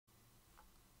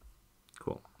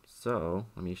So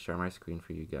let me share my screen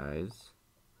for you guys.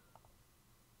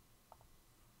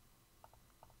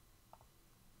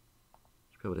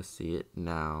 Should be able to see it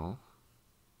now.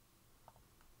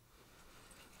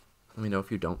 Let me know if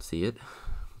you don't see it,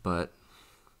 but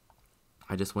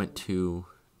I just went to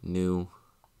new.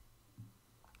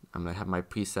 I'm gonna have my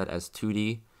preset as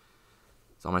 2D.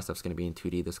 So all my stuff's gonna be in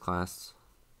 2D this class.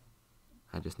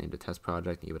 I just named a test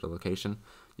project and gave it a location.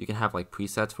 You can have like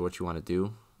presets for what you want to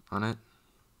do on it,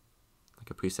 like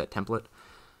a preset template.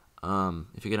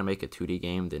 If you're gonna make a 2D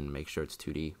game, then make sure it's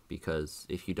 2D, because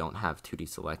if you don't have 2D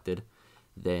selected,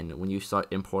 then when you start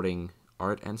importing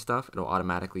art and stuff, it'll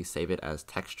automatically save it as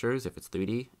textures if it's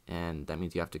 3D, and that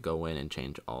means you have to go in and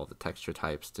change all the texture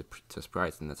types to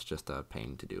sprites, and that's just a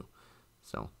pain to do.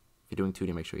 So if you're doing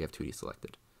 2D, make sure you have 2D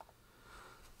selected.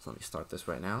 So let me start this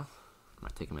right now. It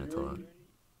might take a minute to load.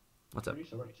 What's up? When you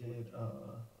selected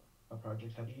a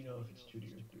project, how do you know if it's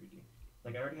 2D or 3D?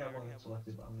 Like, I already have one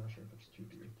selected, but I'm not sure if it's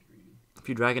 2D or 3D. If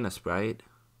you drag in a sprite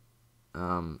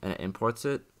and it imports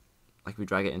it, like if you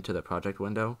drag it into the project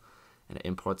window and it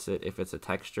imports it, if it's a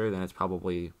texture, then it's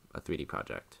probably a 3D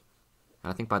project.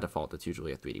 And I think by default it's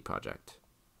usually a 3D project.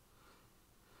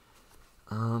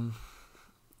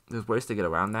 There's ways to get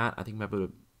around that. I think you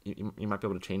might be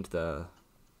able to change the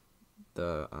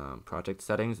project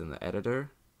settings in the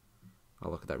editor. I'll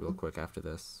look at that real quick after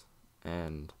this,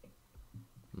 and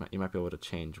you might be able to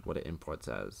change what it imports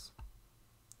as.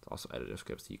 There's also editor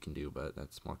scripts you can do, but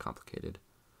that's more complicated.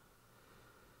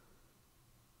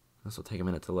 This will take a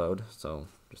minute to load, so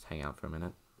just hang out for a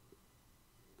minute.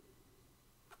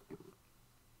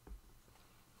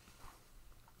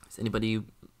 Is anybody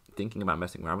thinking about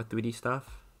messing around with 3D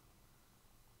stuff?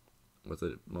 Or is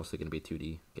it mostly going to be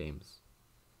 2D games?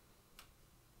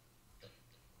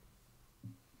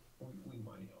 We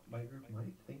might. My group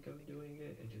might think of doing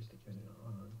it. It just depends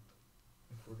on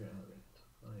if we're gonna have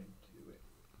time to do it.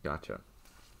 Gotcha.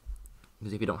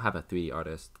 Because if you don't have a 3D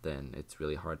artist, then it's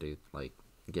really hard to like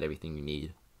get everything you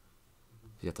need.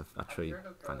 You have to actually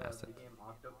find assets. The game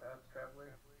Octopath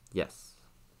Traveler? Yes.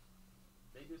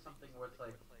 They do something where it's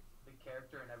like the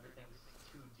character and everything's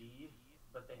 2D,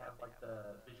 but they have like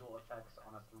the visual effects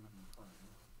on a 3D plane,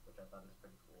 which I thought is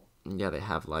pretty cool. Yeah, they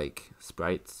have like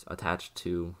sprites attached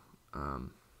to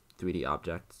 3D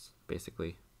objects,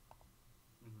 basically.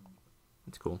 Mm-hmm.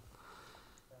 It's cool.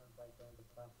 Sounds like the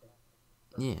classic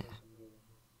Yeah.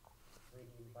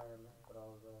 3D environment, but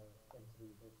all the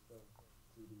entities are still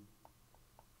 2D.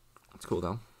 It's cool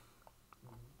though.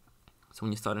 So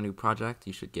when you start a new project,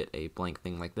 you should get a blank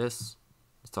thing like this.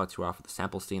 It starts you off with a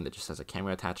sample scene that just has a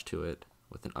camera attached to it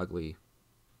with an ugly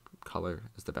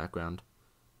color as the background.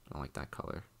 I don't like that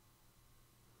color.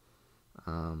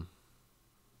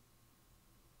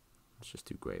 Let's just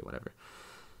do gray, whatever.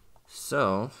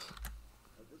 So,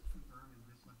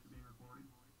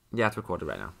 yeah, it's recorded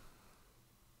right now.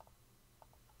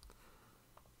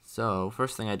 So,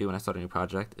 first thing I do when I start a new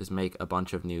project is make a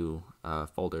bunch of new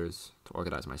folders to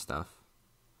organize my stuff.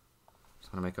 So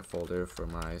I'm going to make a folder for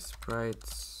my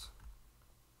sprites.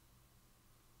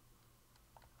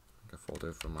 Make a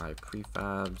folder for my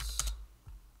prefabs.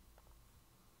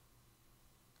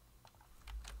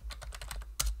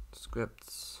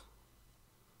 Scripts.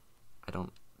 I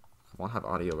won't have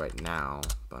audio right now,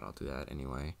 but I'll do that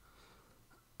anyway.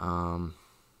 What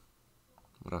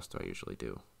else do I usually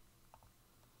do?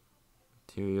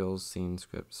 Materials, scene,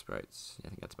 script, sprites. Yeah, I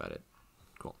think that's about it.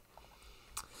 Cool.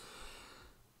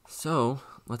 So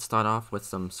let's start off with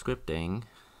some scripting,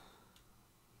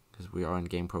 because we are in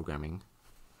game programming.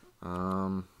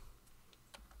 So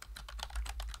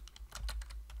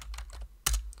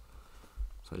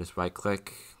just right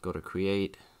click, go to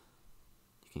create.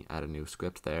 You can add a new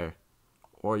script there,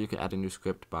 or you can add a new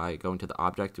script by going to the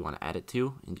object you want to add it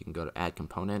to, and you can go to add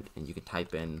component, and you can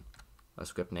type in a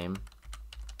script name,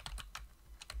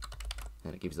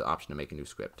 and it gives you the option to make a new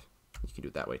script. You can do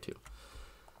it that way too.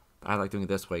 I like doing it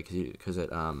this way because it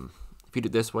if you do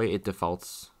it this way, it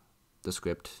defaults the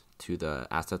script to the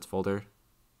assets folder, and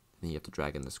then you have to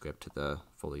drag in the script to the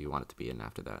folder you want it to be in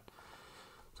after that.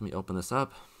 So let me open this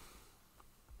up.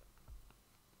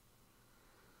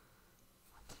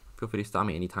 Feel free to stop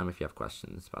me anytime if you have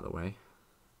questions, by the way.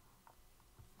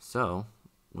 So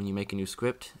when you make a new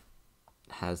script,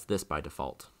 it has this by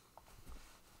default.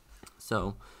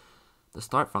 So the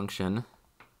start function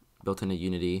built into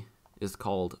Unity is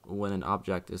called when an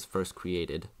object is first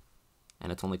created,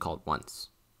 and it's only called once.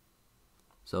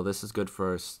 So this is good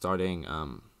for starting,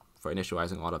 for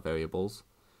initializing a lot of variables.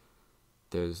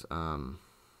 There's a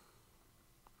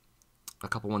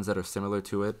couple ones that are similar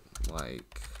to it,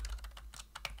 like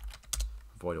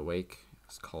void awake.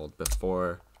 It's called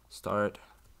before start.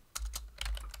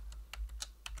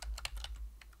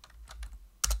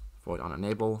 Void on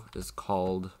enable is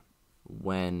called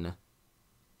when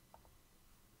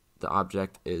the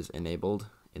object is enabled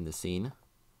in the scene.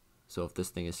 So if this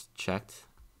thing is checked,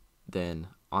 then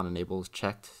on enable is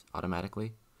checked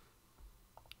automatically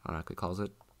calls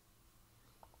it.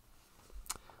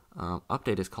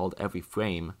 Update is called every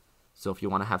frame. So if you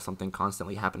want to have something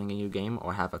constantly happening in your game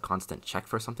or have a constant check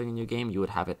for something in your game, you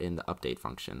would have it in the update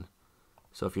function.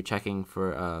 So if you're checking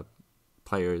for a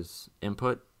player's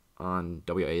input on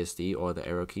WASD or the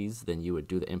arrow keys, then you would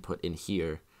do the input in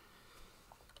here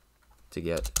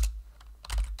to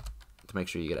make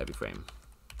sure you get every frame.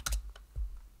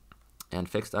 And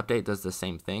fixed update does the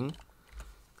same thing,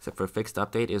 except for fixed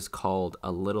update is called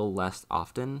a little less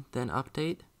often than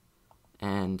update.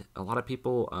 And a lot of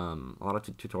people, a lot of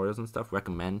tutorials and stuff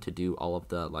recommend to do all of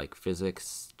the like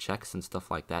physics checks and stuff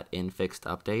like that in fixed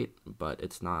update, but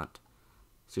it's not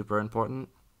super important.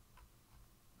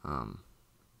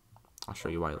 I'll show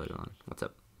you why later on. What's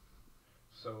up?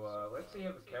 So let's say you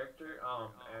have a character,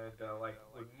 and like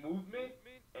with movement,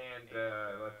 and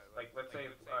let's say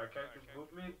our character's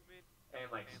movement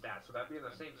and like stats. Would that be in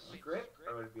the same script,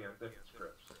 or would it be in different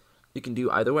scripts? You can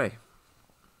do either way.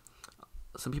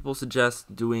 Some people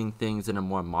suggest doing things in a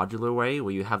more modular way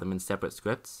where you have them in separate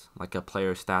scripts, like a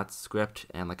player stats script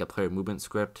and like a player movement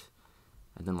script,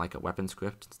 and then like a weapon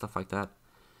script and stuff like that.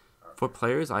 For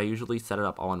players, I usually set it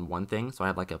up all in one thing, so I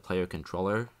have like a player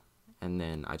controller, and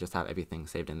then I just have everything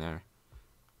saved in there.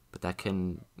 But that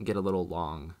can get a little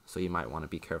long, so you might want to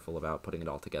be careful about putting it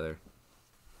all together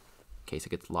in case it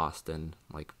gets lost in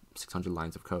like 600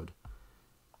 lines of code.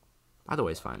 Either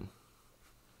way is fine.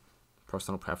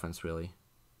 Personal preference, really.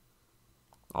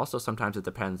 Also, sometimes it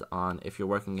depends on if you're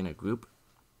working in a group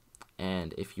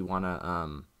and if you want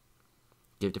to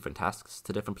give different tasks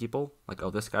to different people. Like,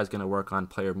 oh, this guy's going to work on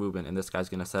player movement and this guy's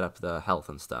going to set up the health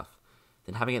and stuff.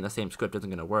 Then having it in the same script isn't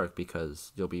going to work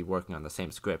because you'll be working on the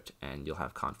same script and you'll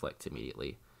have conflict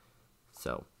immediately.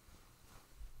 So,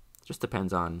 it just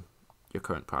depends on your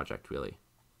current project, really.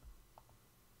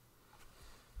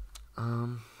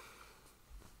 So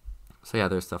yeah,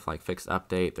 there's stuff like fixed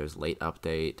update, there's late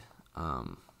update.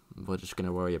 We're just going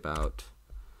to worry about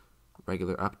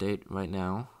regular update right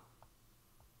now.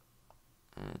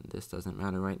 And this doesn't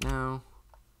matter right now.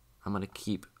 I'm going to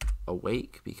keep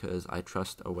awake because I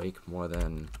trust awake more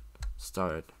than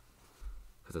start,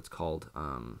 because it's called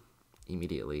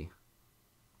immediately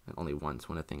and only once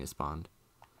when a thing is spawned.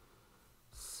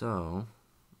 So,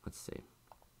 let's see.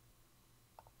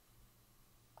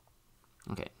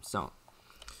 Okay, so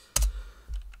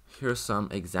here's some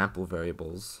example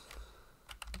variables.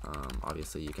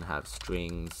 Obviously, you can have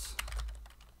strings.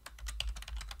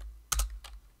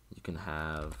 You can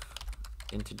have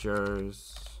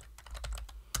integers.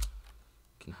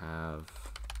 You can have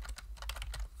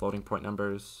floating point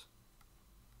numbers.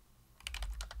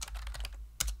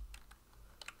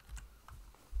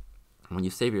 When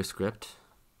you save your script,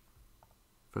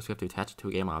 first we have to attach it to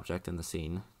a game object in the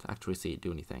scene to actually see it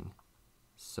do anything.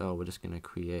 So we're just going to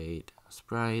create a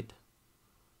sprite.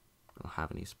 I don't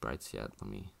have any sprites yet. Let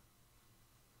me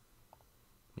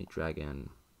drag in an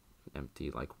empty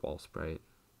like wall sprite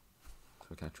so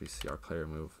we can actually see our player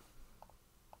move.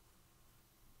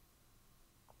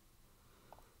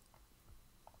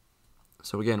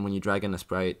 So again, when you drag in a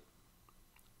sprite,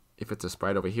 if it's a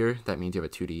sprite over here, that means you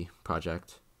have a 2D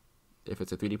project. If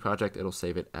it's a 3D project, it'll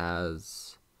save it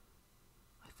as,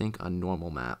 I think, a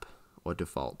normal map or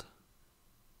default.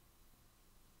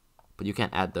 But you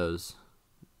can't add those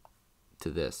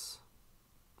to this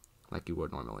like you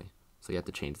would normally. So you have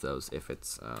to change those if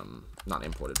it's not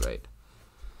imported right.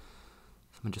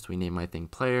 So I'm going to just rename my thing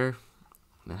player.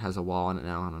 And it has a wall on it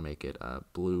now. I'm going to make it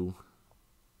blue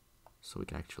so we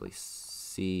can actually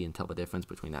see and tell the difference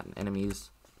between that and enemies.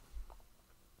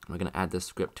 We're going to add this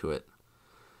script to it.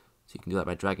 So you can do that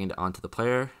by dragging it onto the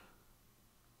player,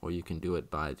 or you can do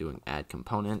it by doing add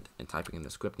component and typing in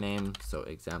the script name, so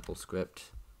example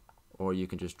script, or you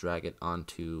can just drag it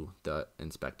onto the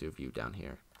inspector view down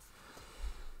here.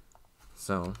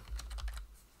 So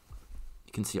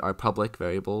you can see our public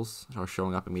variables are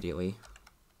showing up immediately.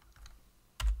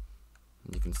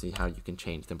 And you can see how you can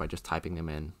change them by just typing them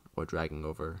in or dragging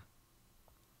over.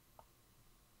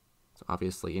 So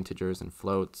obviously integers and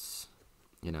floats,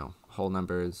 you know, whole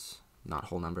numbers, not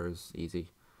whole numbers,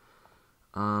 easy.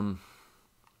 And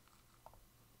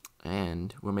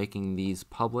we're making these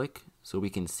public so we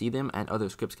can see them and other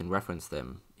scripts can reference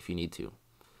them if you need to.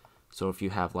 So if you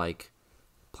have like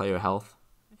player health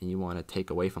and you want to take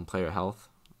away from player health,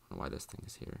 I don't know why this thing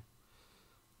is here,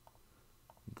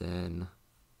 then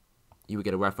you would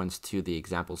get a reference to the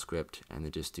example script, and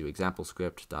then just do example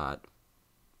script dot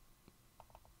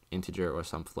integer or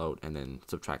some float, and then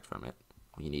subtract from it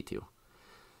when you need to.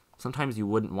 Sometimes you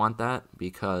wouldn't want that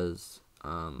because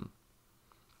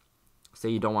say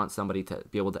you don't want somebody to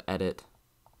be able to edit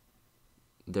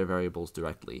their variables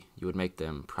directly. You would make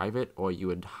them private, or you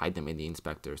would hide them in the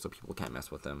inspector so people can't mess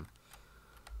with them.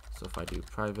 So if I do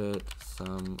private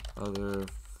some other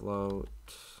float,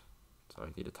 sorry,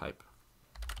 I need to type.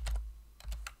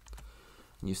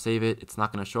 And you save it, it's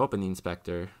not going to show up in the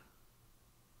inspector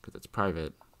because it's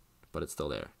private, but it's still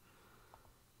there.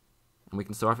 And we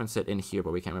can still reference it in here,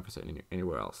 but we can't reference it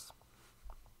anywhere else.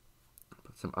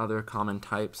 But some other common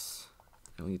types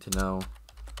that we need to know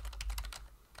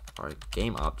are a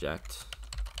game object.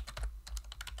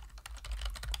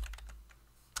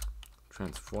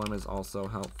 Transform is also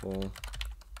helpful.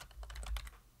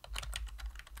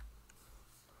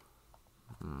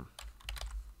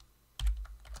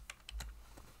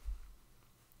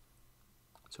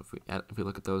 So if we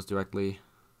look at those directly,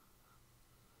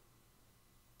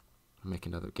 make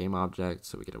another game object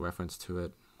so we get a reference to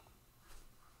it.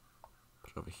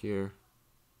 Put it over here.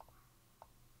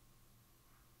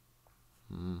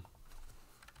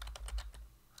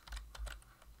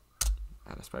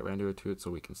 Add a sprite renderer to it so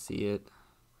we can see it.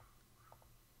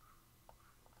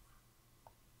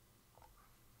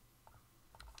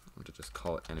 I'm going to just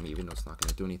call it enemy, even though it's not going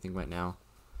to do anything right now.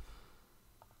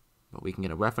 But we can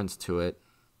get a reference to it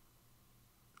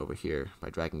over here by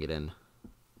dragging it in.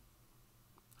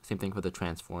 Same thing for the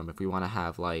transform. If we want to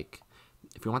have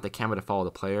if we want the camera to follow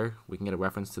the player, we can get a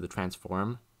reference to the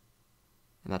transform,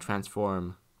 and that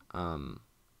transform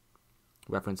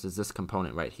references this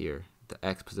component right here, the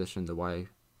X position, the Y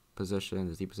position,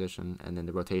 the Z position, and then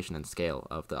the rotation and scale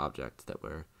of the object that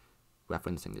we're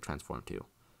referencing the transform to.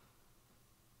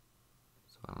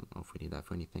 So I don't know if we need that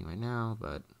for anything right now,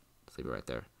 but let's leave it right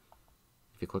there.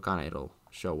 If you click on it, it'll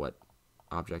show what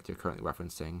object you're currently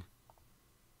referencing.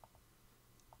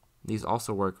 These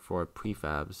also work for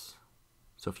prefabs.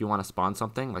 So if you want to spawn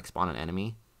something, like spawn an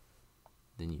enemy,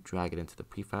 then you drag it into the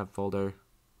prefab folder.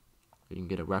 You can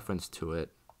get a reference to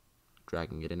it,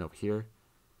 dragging it in over here.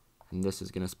 And this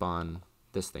is going to spawn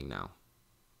this thing now,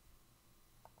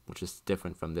 which is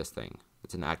different from this thing.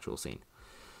 It's an actual scene.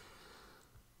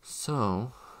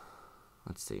 So,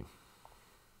 let's see.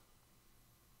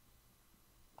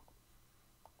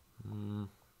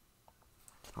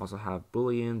 Also have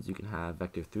booleans, you can have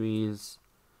vector 3s.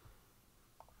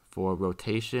 For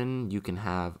rotation, you can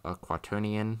have a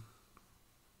quaternion,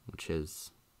 which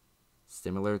is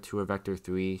similar to a vector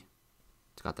 3.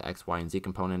 It's got the X, Y, and Z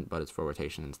component, but it's for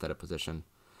rotation instead of position.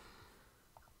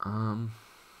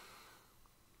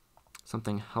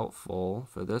 Something helpful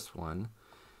for this one,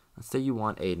 let's say you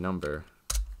want a number,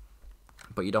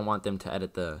 but you don't want them to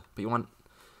edit say you want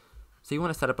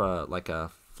to set up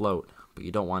a float, but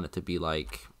you don't want it to be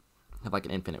have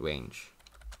an infinite range,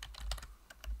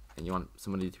 and you want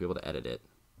somebody to be able to edit it.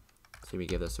 Say we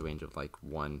give this a range of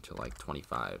 1 to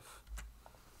 25.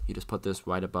 You just put this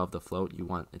right above the float you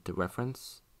want it to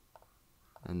reference,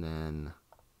 and then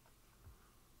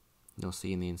you'll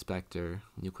see in the inspector,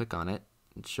 when you click on it,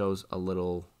 it shows a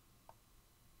little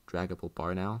draggable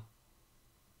bar now.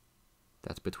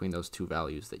 That's between those two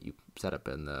values that you set up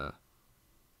in the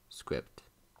script.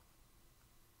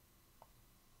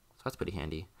 So that's pretty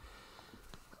handy.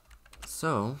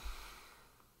 So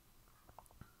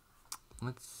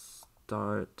let's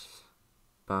start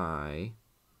by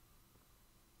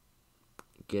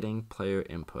getting player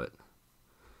input.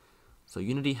 So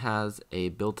Unity has a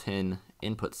built-in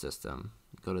input system.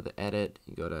 You go to the edit,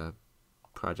 you go to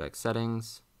project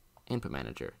settings, input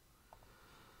manager.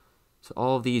 So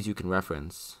all of these you can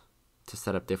reference to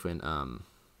set up different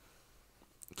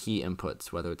key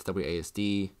inputs, whether it's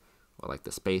WASD or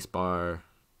the space bar,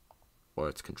 or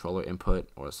it's controller input,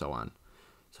 or so on.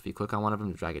 So if you click on one of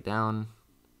them to drag it down,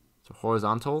 so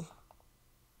horizontal,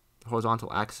 the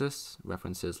horizontal axis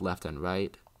references left and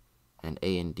right, and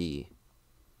A and D.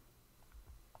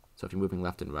 So if you're moving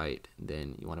left and right,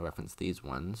 then you want to reference these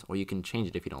ones, or you can change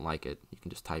it if you don't like it. You can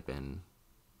just type in,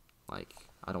 I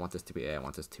don't want this to be A, I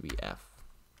want this to be F,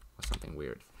 or something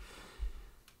weird.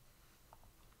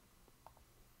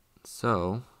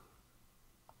 So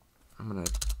I'm going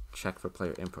to check for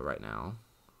player input right now.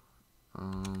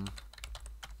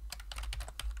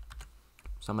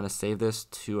 So I'm going to save this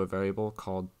to a variable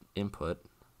called input.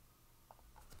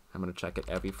 I'm going to check it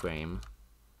every frame.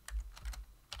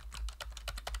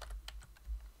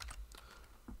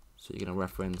 So you're going to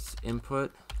reference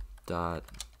input dot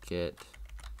get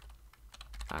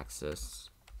axis,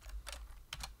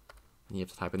 you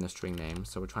have to type in the string name.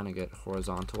 So we're trying to get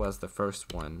horizontal as the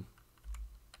first one.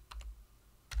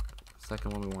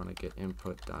 Second one, we want to get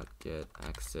input.get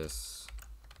axis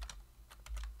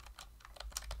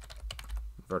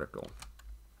vertical.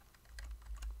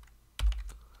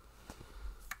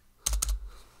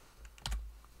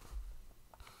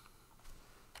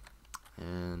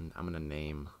 And I'm going to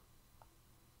name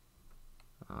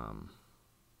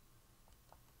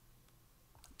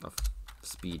a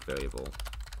speed variable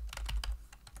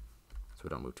so we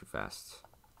don't move too fast.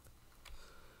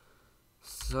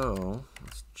 So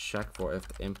let's check for if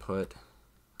the input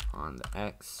on the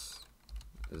x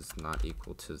is not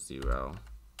equal to 0.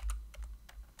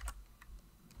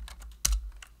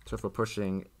 So if we're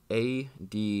pushing A,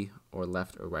 D, or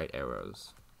left or right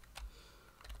arrows,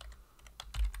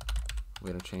 we're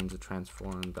going to change the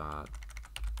transform dot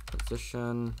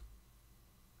position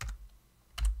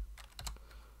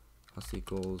plus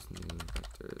equals new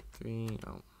vector 3.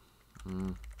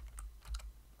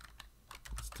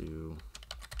 Let's do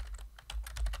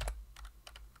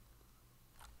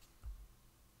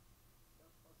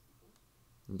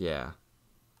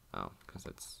because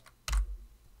it's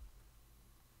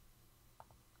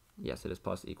yes, it is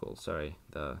plus equals. Sorry,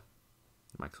 the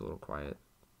mic's a little quiet.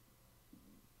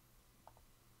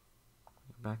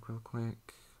 Back real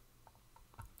quick.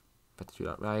 Vector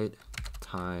 2.right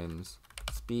times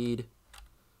speed.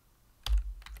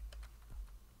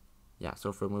 Yeah, so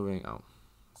if we're moving,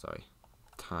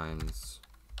 times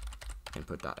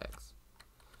input.x.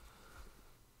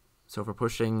 So if we're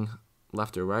pushing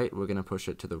left or right, we're going to push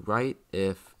it to the right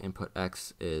if input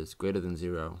x is greater than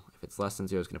 0. If it's less than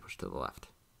 0, it's going to push it to the left.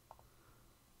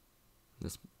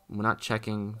 We're not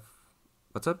checking.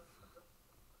 What's up?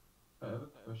 I have a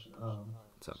question.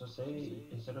 So say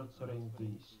instead of putting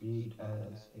the speed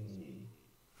as a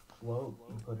float,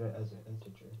 you put it as an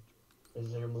integer.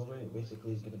 Is their movement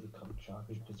basically going to become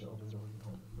choppy because they're only knowing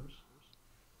whole numbers?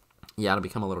 Yeah, it'll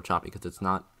become a little choppy because it's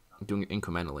not doing it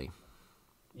incrementally.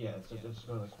 Yeah, so it's just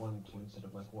going like 1, 2 instead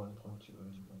of like 1, 2,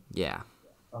 and like. Yeah.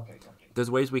 Okay, gotcha.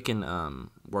 There's ways we can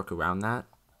work around that,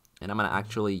 and I'm gonna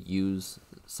actually use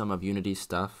some of Unity's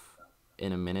stuff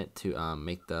in a minute to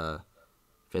make the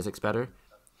physics better.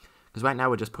 Because right now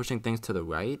we're just pushing things to the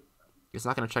right. It's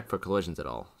not gonna check for collisions at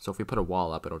all. So if we put a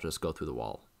wall up, it'll just go through the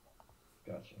wall.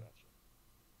 Gotcha.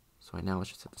 So right now let's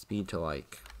just set the speed to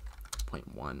like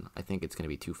 0.1. I think it's gonna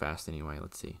be too fast anyway.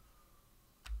 Let's see.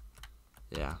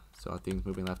 Yeah, so I think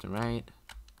moving left and right.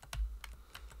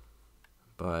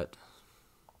 But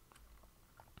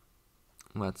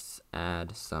let's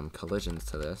add some collisions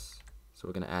to this. So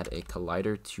we're going to add a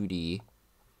collider 2D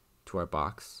to our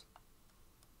box.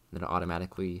 Then it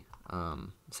automatically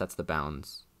sets the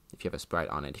bounds if you have a sprite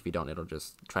on it. If you don't, it'll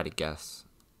just try to guess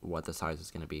what the size is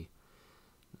going to be.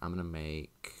 I'm going to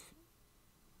make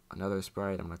another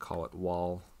sprite. I'm going to call it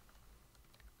wall.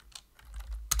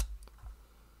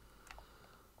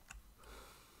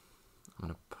 I'm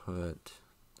going to put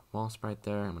wall sprite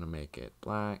there. I'm going to make it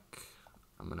black.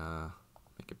 I'm going to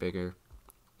make it bigger.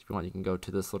 If you want, you can go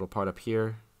to this little part up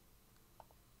here.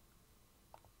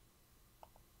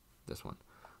 This one.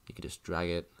 You can just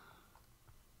drag it.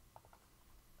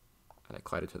 And I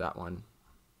collide it to that one.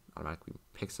 Automatically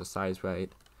picks the size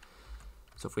right.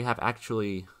 So if we have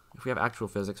actual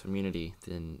physics from Unity,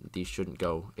 then these shouldn't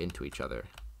go into each other.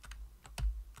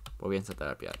 But we haven't set that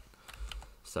up yet.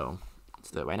 So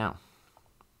let's do it right now.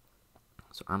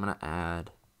 So I'm going to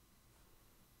add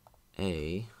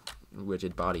a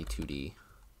rigid body 2D,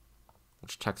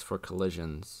 which checks for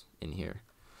collisions in here.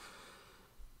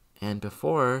 And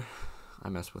before I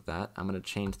mess with that, I'm going to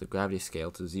change the gravity scale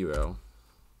to 0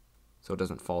 so it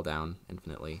doesn't fall down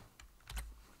infinitely.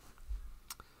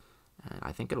 And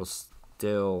I think it'll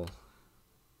still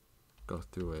go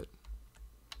through it.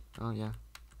 Oh yeah.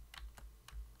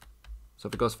 So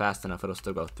if it goes fast enough, it'll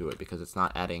still go through it because it's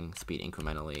not adding speed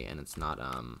incrementally and it's not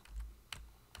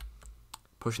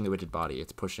pushing the rigid body,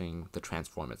 it's pushing the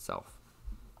transform itself.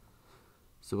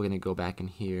 So we're going to go back in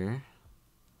here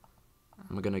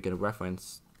and we're going to get a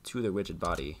reference to the rigid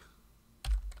body.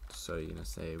 So you're going to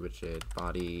say rigid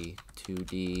body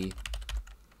 2D.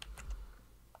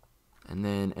 And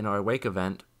then in our wake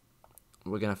event,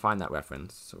 we're going to find that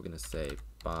reference. So we're going to say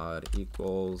bod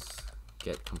equals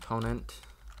get component.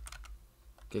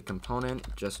 Get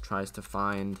component just tries to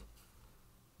find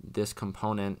this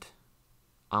component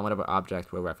on whatever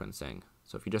object we're referencing.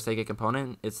 So if you just say get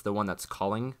component, it's the one that's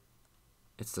calling.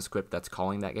 It's the script that's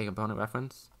calling that get component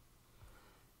reference.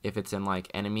 If it's in like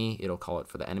enemy, it'll call it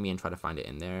for the enemy and try to find it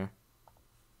in there.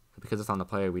 But because it's on the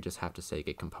player, we just have to say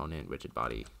get component rigid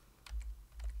body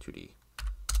 2D.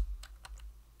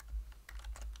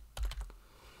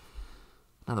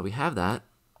 Now that we have that,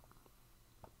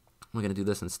 we're going to do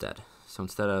this instead. So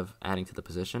instead of adding to the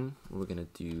position, we're going to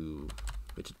do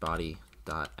widget body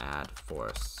dot add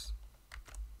force.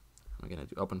 We're going to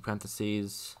do open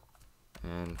parentheses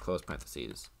and close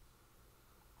parentheses.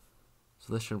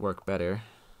 So this should work better.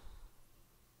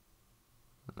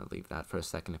 I'll leave that for a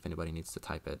second if anybody needs to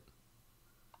type it.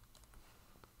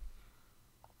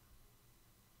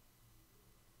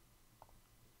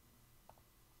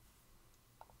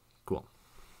 Cool.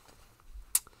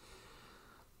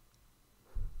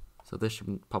 So this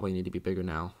should probably need to be bigger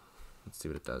now. Let's see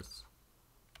what it does.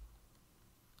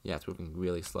 Yeah, it's moving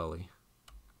really slowly.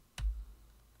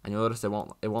 And you'll notice it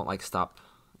won't like stop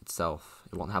itself.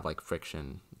 It won't have like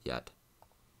friction yet.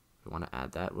 If we want to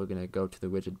add that, we're gonna go to the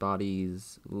widget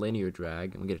body's linear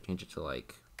drag and we're gonna change it to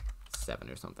like 7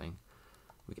 or something.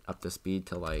 We can up the speed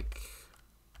to like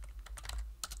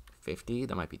 50.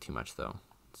 That might be too much though.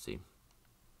 Let's see.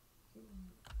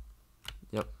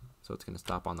 Yep. So it's gonna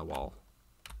stop on the wall.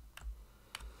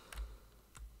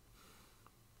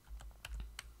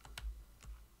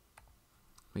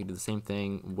 We can do the same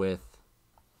thing with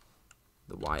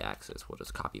the y-axis. We'll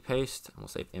just copy paste and we'll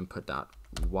say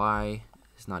input.y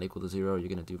is not equal to 0. You're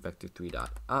going to do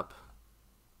vector3.up.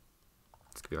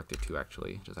 It's going to be vector2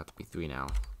 actually. It just have to be 3 now.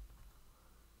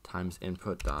 Times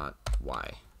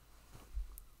input.y.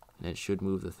 And it should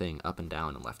move the thing up and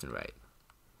down and left and right.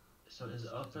 So is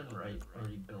up and right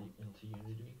already built into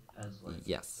Unity as like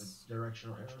Yes. the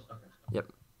directional arrows? Okay.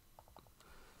 Yep.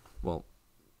 Well,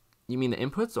 you mean the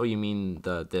inputs or you mean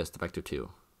the vector2?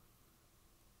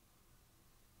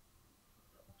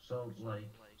 So like,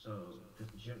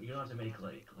 you don't have to make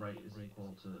like right is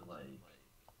equal to like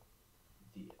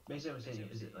the basically I'm saying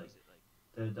is it like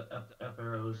the up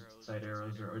arrows, side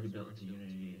arrows are already built into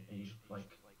Unity and you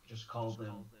just call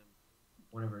them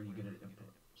whenever you get an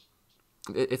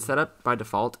input. It's set up by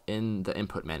default in the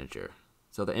input manager.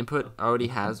 So the input already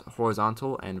has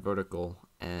horizontal and vertical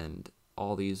and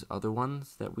all these other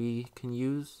ones that we can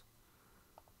use.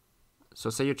 So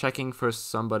say you're checking for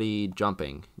somebody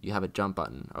jumping, you have a jump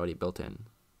button already built in.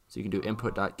 So you can do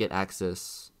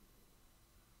input.getAxis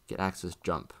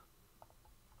jump.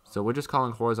 So we're just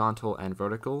calling horizontal and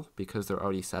vertical because they're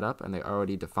already set up and they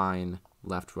already define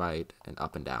left, right, and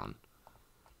up and down.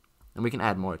 And we can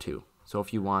add more too. So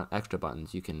if you want extra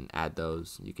buttons, you can add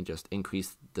those. You can just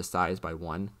increase the size by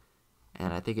 1.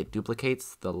 And I think it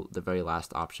duplicates the very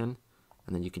last option.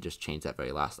 And then you can just change that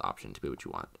very last option to be what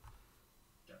you want.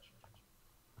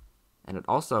 And it's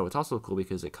also cool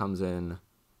because it comes in,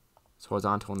 it's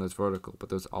horizontal and there's vertical, but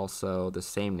there's also the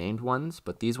same named ones,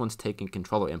 but these ones take in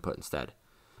controller input instead.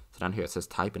 So down here it says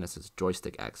type and it says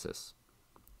joystick axis.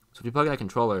 So if you plug in a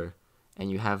controller and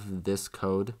you have this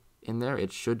code in there,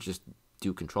 it should just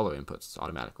do controller inputs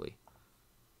automatically.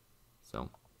 So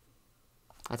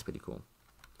that's pretty cool.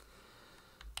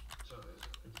 So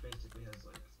it basically has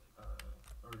like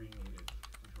already native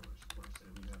controller support instead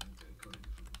of you having to code it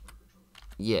differently for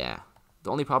controllers. Yeah. The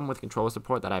only problem with controller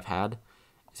support that I've had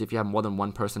is if you have more than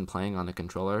one person playing on a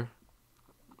controller,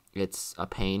 it's a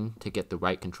pain to get the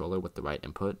right controller with the right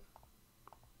input.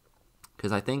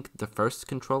 Because I think the first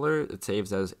controller, it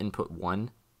saves as input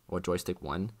 1 or joystick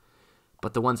 1.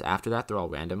 But the ones after that, they're all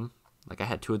random. Like I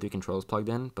had 2 or 3 controllers plugged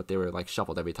in, but they were like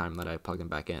shuffled every time that I plugged them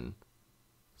back in.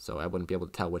 So I wouldn't be able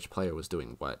to tell which player was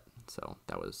doing what. So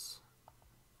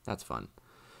that's fun.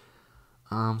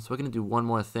 So we're going to do one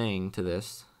more thing to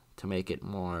this to make it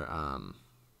more, I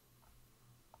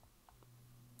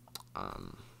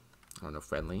don't know,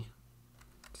 friendly.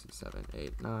 6, 7,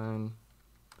 8, 9. I'm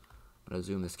going to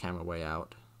zoom this camera way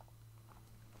out.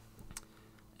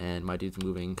 And my dude's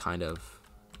moving kind of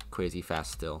crazy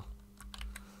fast still.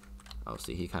 Oh,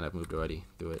 see, he kind of moved already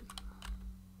through it.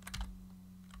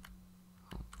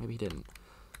 Oh, maybe he didn't.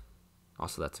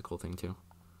 Also, that's a cool thing too.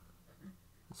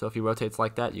 So if he rotates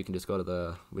like that, you can just go to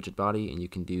the widget body and you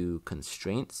can do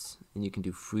constraints and you can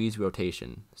do freeze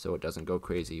rotation so it doesn't go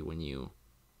crazy when you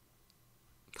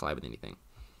collide with anything.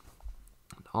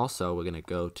 And also, we're going to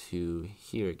go to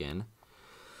here again.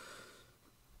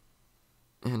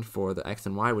 And for the x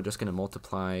and y, we're just going to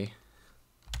multiply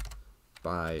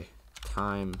by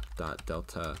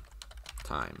time.delta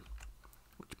time,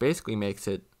 which basically makes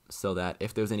it so that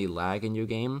if there's any lag in your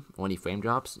game or any frame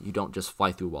drops, you don't just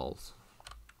fly through walls.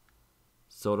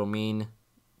 So it'll mean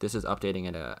this is updating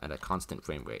at a constant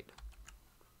frame rate.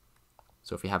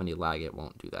 So if you have any lag, it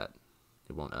won't do that.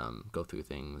 It won't go through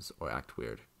things or act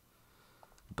weird.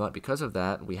 But because of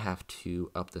that, we have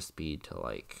to up the speed to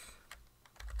like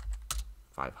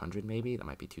 500 maybe. That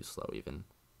might be too slow even.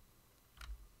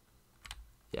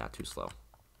 Yeah, too slow.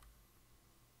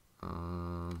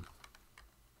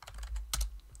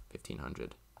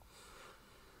 1500.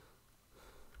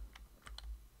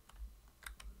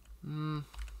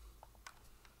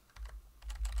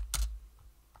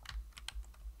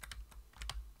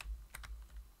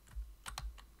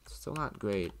 Still not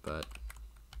great, but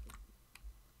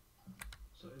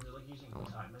So is it like using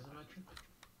time as a metric,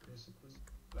 basically?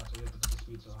 That's why you have to put the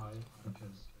speed so high,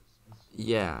 because it's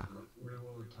yeah, real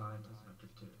world time as a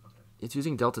metric too. Okay. it's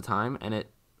using delta time, and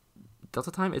it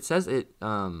says it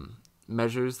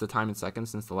measures the time in seconds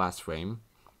since the last frame.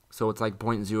 So it's like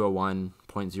 0.01,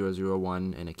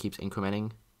 0.001, and it keeps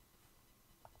incrementing.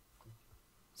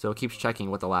 So it keeps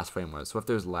checking what the last frame was. So if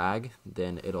there's lag,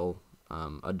 then it'll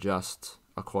adjust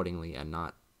accordingly and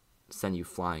not send you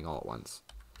flying all at once.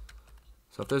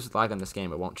 So if there's lag on this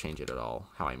game, it won't change it at all,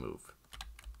 how I move.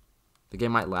 The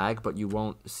game might lag, but you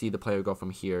won't see the player go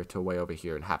from here to way over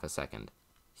here in half a second.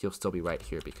 He'll still be right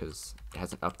here because it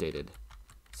hasn't updated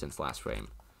since last frame.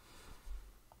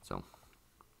 So,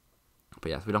 but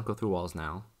yes, we don't go through walls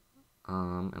now.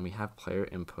 And we have player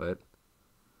input.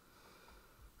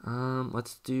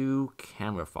 Let's do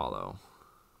camera follow.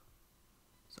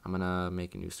 So I'm gonna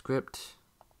make a new script.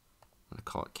 I'm gonna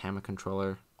call it camera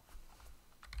controller.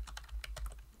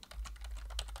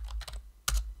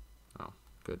 Oh,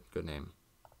 good name.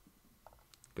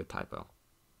 Good typo.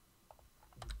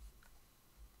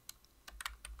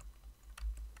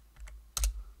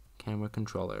 Camera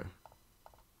controller.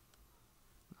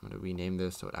 I'm gonna rename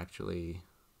this so it actually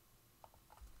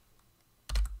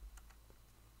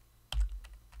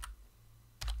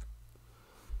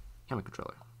camera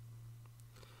controller.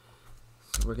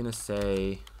 So we're gonna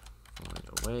say void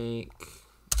awake.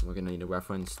 We're gonna need a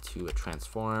reference to a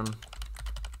transform. I'm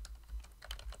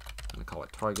gonna call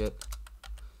it target.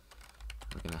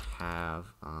 We're gonna have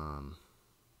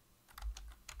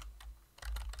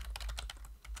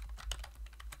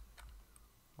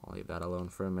I'll leave that alone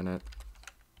for a minute.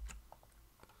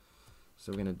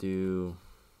 So we're gonna do,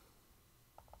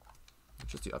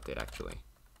 let's just do update actually.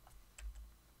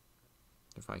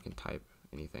 If I can type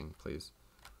anything, please.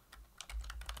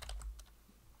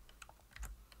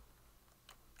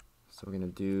 So we're gonna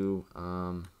do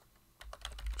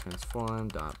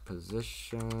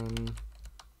transform.position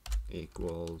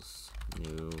equals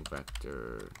new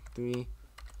vector 3. I'm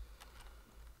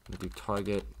gonna do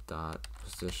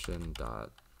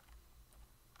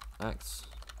target.position.x,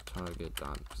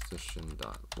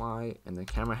 target.position.y, and the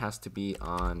camera has to be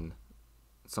on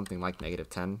something like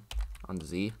 -10 on the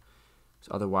Z.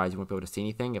 So otherwise you won't be able to see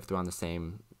anything if they're on the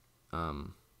same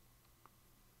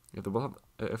if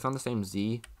they're on the same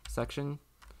Z section.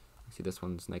 See, this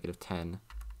one's -10,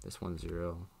 this one's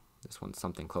 0, this one's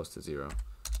something close to 0.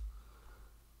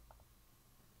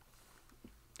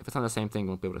 If it's on the same thing, you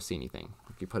won't be able to see anything.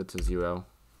 If you put it to 0,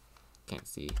 can't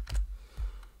see.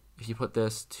 If you put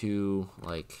this to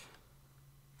like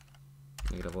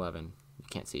 -11, you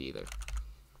can't see it either.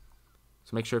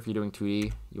 So make sure if you're doing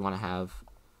 2D, you want to have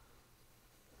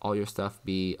all your stuff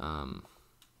be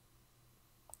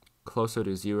closer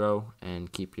to 0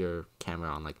 and keep your camera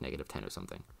on like -10 or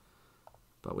something.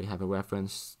 But we have a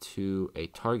reference to a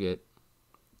target,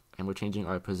 and we're changing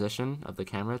our position of the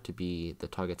camera to be the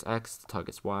target's X, the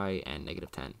target's Y, and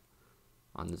 -10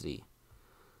 on the Z.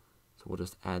 So we'll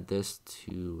just add this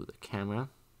to the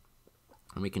camera,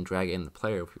 and we can drag in the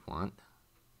player if we want,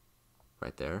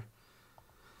 right there,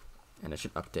 and it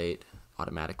should update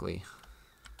automatically.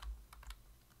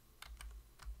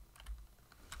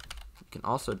 You can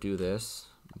also do this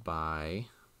by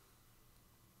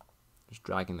just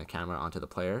dragging the camera onto the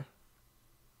player,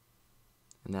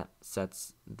 and that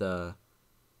sets the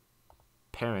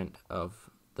parent of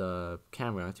the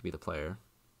camera to be the player.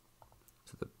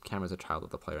 So the camera is a child of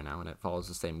the player now, and it follows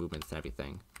the same movements and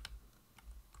everything.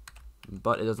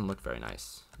 But it doesn't look very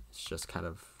nice. It's just kind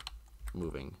of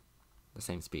moving the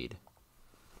same speed.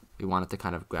 We want it to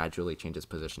kind of gradually change its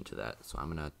position to that, so I'm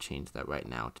going to change that right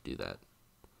now to do that.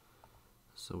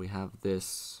 So we have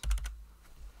this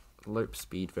lerp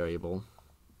speed variable,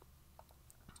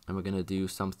 and we're going to do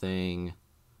something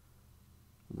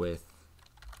with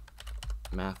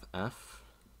mathf,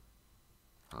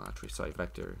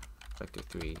 vector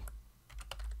 3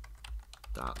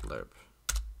 dot lerp.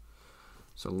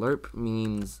 So lerp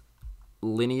means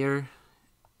linear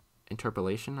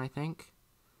interpolation, I think.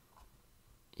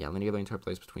 Yeah, linear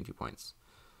interpolation between 2 points.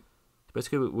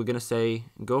 Basically, we're going to say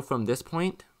go from this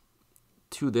point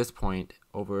to this point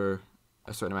over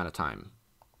a certain amount of time.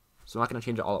 So we're not going to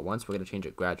change it all at once. We're going to change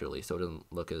it gradually so it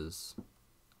doesn't look as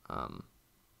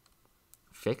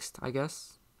fixed, I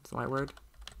guess is the right word.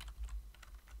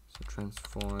 So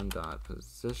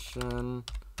transform.position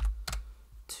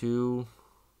to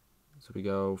So we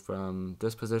go from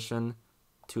this position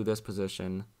to this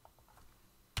position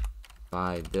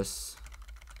by this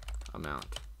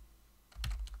amount.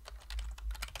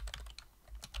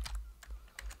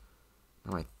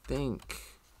 Now I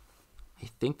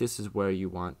think this is where you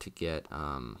want to get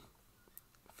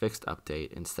fixed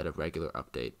update instead of regular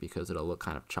update, because it'll look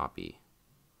kind of choppy.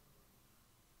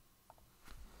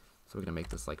 So we're gonna make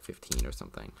this like 15 or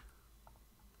something.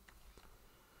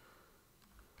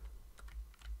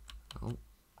 Oh,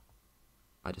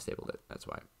 I disabled it, that's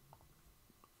why.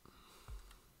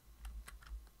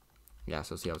 Yeah,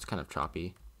 so see how it's kind of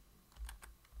choppy?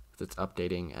 It's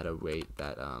updating at a rate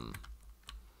that I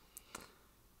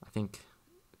think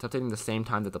it's updating the same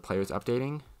time that the player is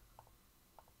updating.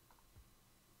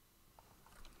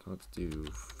 So let's do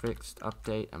fixed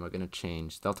update, and we're going to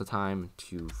change delta time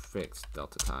to fixed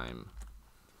delta time.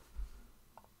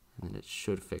 And then it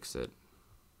should fix it,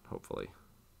 hopefully.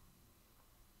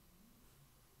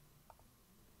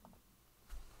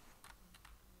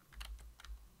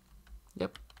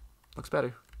 Yep, looks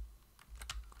better.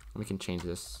 We can change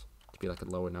this to be like a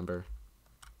lower number.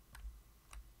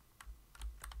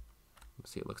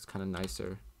 See, it looks kind of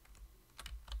nicer.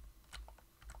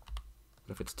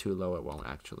 But if it's too low, it won't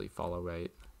actually follow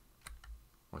right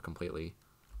or completely.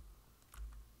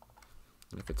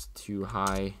 And if it's too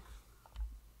high,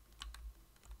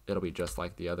 it'll be just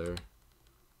like the other,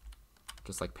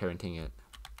 just like parenting it.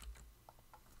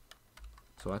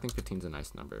 So I think 15 is a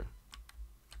nice number,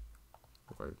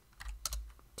 or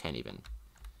 10 even.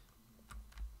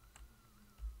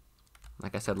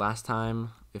 Like I said last time,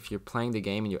 if you're playing the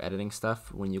game and you're editing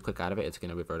stuff, when you click out of it, it's going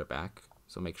to revert it back.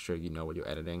 So make sure you know what you're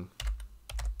editing,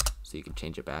 so you can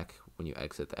change it back when you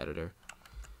exit the editor.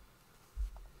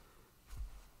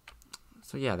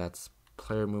 So yeah, that's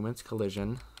player movements,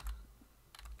 collision,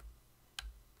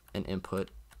 and input,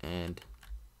 and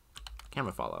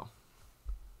camera follow.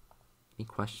 Any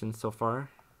questions so far?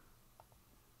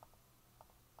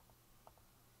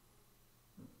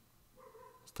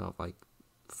 Still have like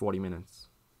 40 minutes.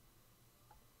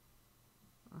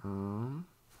 Can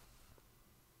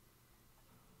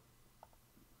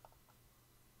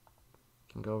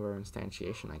go over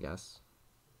instantiation, I guess.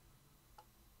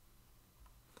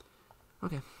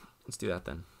 Okay, let's do that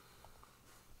then.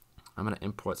 I'm gonna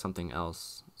import something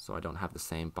else so I don't have the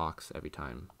same box every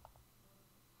time.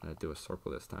 I'm gonna do a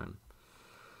circle this time.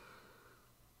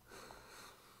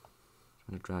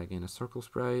 I'm gonna drag in a circle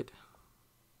sprite.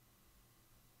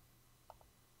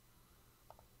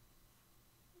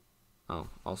 Oh,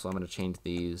 also I'm going to change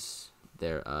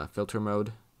their filter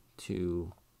mode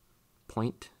to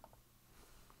point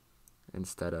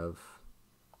instead of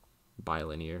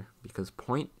bilinear, because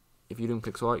point, if you're doing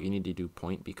pixel art, you need to do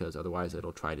point, because otherwise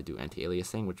it'll try to do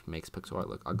anti-aliasing, which makes pixel art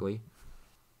look ugly.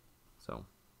 So,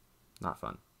 not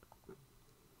fun.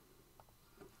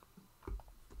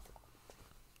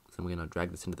 So I'm going to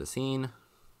drag this into the scene.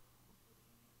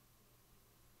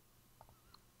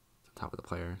 It's on top of the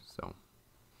player, so.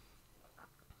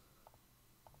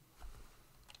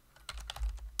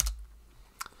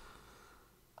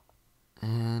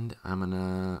 And I'm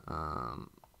gonna,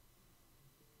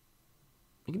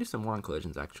 we can do some more on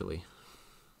collisions actually.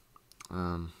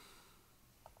 Let's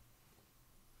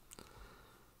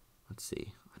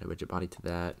see, add a rigid body to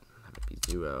that, have it be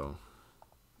 0.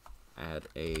 Add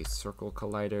a circle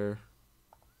collider.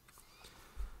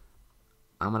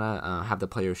 I'm gonna have the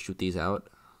player shoot these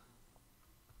out.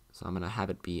 So I'm gonna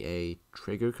have it be a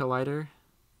trigger collider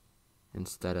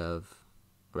instead of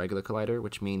a regular collider,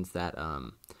 which means that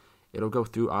it'll go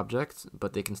through objects,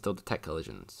 but they can still detect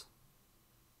collisions.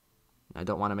 I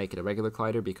don't want to make it a regular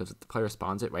collider, because if the player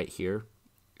spawns it right here,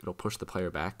 it'll push the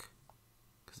player back,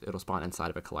 because it'll spawn inside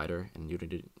of a collider, and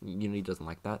Unity doesn't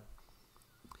like that.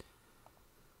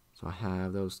 So I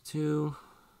have those two.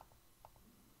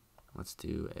 Let's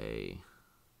do a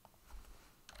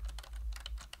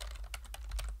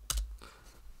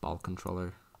ball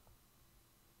controller.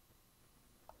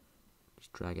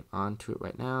 Just drag it onto it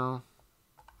right now.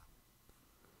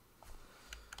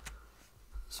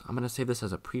 So I'm going to save this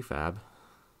as a prefab.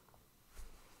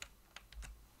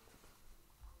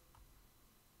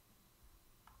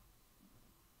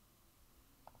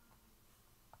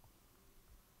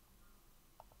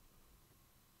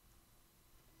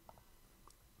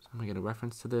 So I'm going to get a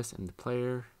reference to this in the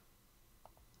player.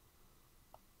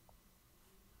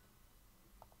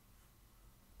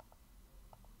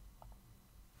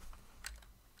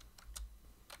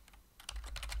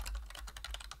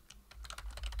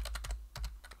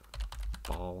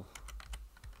 Ball.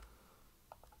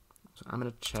 So I'm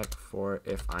going to check for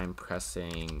if I'm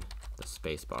pressing the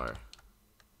space bar.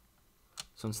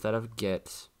 So instead of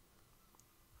get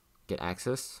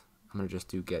axis, I'm gonna just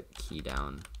do get key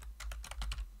down.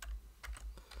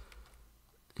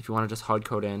 If you want to just hard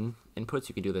code in inputs,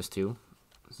 you can do this too.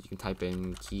 So you can type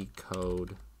in key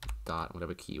code dot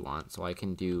whatever key you want. So I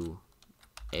can do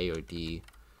A or D.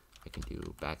 I can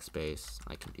do backspace.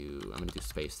 I'm gonna do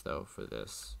space though for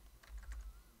this.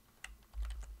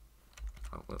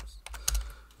 Oh, whoops.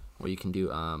 Or you can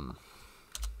do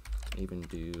even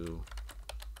do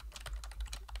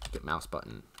get mouse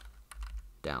button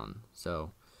down.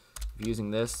 So if you're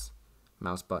using this,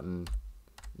 mouse button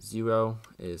 0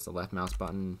 is the left mouse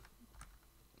button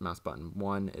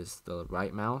 1 is the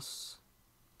right mouse.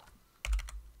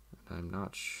 I'm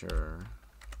not sure.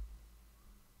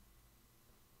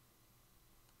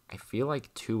 I feel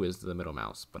like 2 is the middle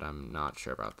mouse, but I'm not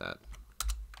sure about that.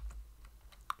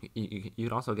 You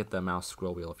could also get the mouse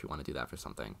scroll wheel if you want to do that for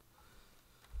something.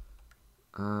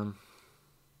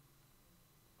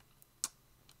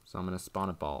 So I'm going to spawn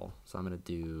a ball. So I'm going to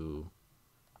do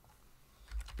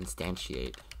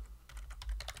instantiate.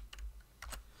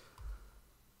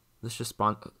 Let's just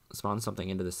spawn something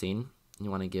into the scene. You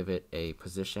want to give it a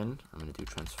position. I'm going to do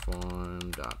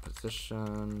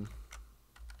transform.position.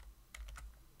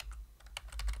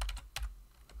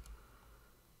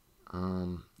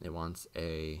 It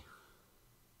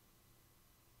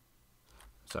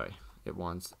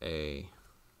wants a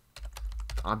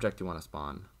object you want to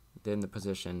spawn, then the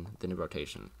position, then the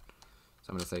rotation. So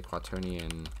I'm going to say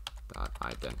quaternion dot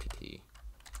identity.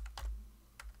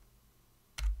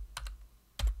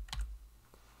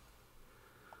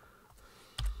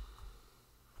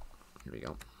 Here we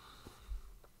go.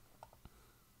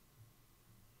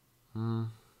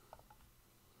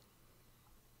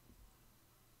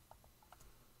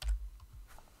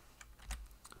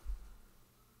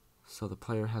 So the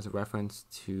player has a reference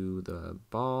to the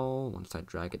ball. Once I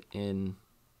drag it in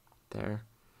there,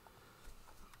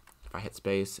 if I hit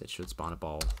space, it should spawn a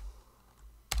ball.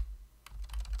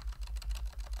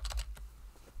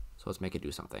 So let's make it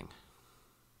do something.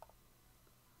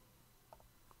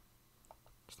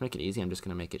 Just to make it easy, I'm just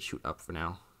going to make it shoot up for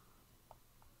now.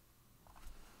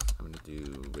 I'm going to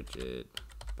do rigid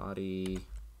body.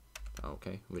 Oh,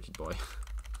 okay, rigid boy.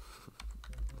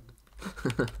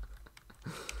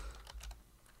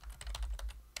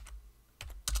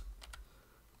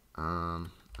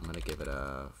 I'm going to give it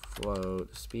a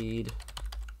float speed.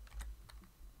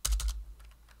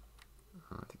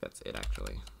 I think that's it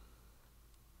actually.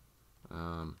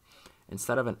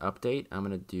 Instead of an update, I'm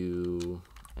going to do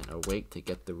an await to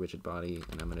get the rigid body,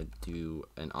 and I'm going to do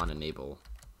an on enable.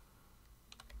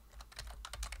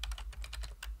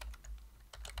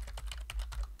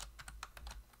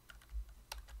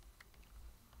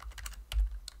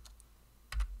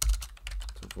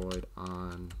 So void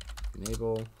on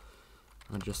enable.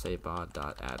 I'm going to just say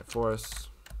bod.add force.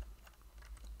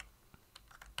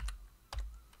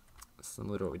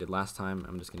 Similar to what we did last time,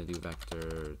 I'm just going to do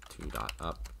vector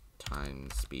 2.up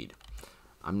times speed.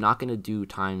 I'm not going to do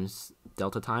times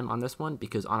delta time on this one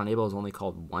because on enable is only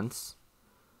called once.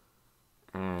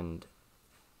 And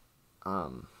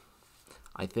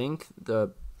I think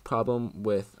the problem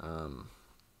with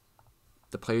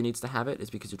the player needs to have it is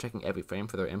because you're checking every frame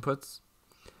for their inputs.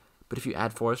 But if you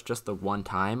add force just the one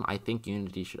time, I think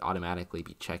Unity should automatically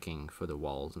be checking for the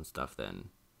walls and stuff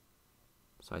then.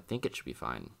 So I think it should be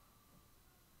fine.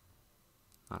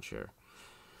 Not sure.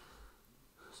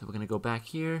 So we're going to go back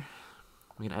here.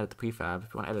 We're going to edit the prefab.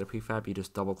 If you want to edit a prefab, you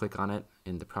just double click on it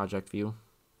in the project view.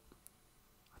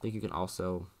 I think you can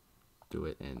also do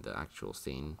it in the actual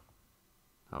scene.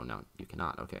 Oh no, you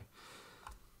cannot. Okay.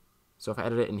 So if I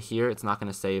edit it in here, it's not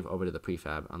going to save over to the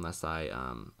prefab unless I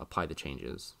apply the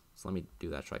changes. So let me do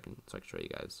that so I can show you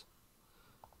guys.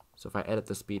 So if I edit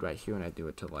the speed right here and I do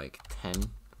it to like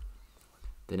 10,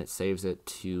 then it saves it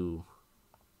to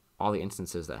all the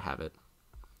instances that have it.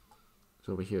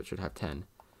 So over here it should have 10.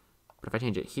 But if I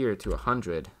change it here to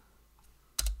 100,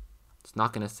 it's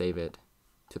not going to save it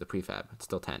to the prefab. It's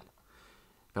still 10.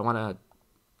 If I want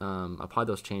to apply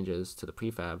those changes to the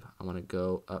prefab, I want to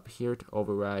go up here to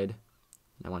override,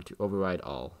 and I want to override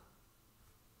all.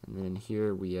 And then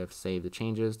here we have saved the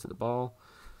changes to the ball.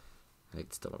 I think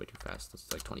it's still way too fast.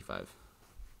 It's like 25.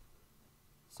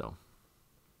 So,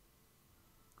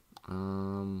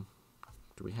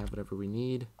 do we have whatever we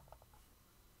need?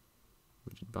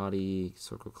 Rigid body,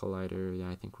 circle collider. Yeah,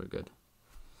 I think we're good.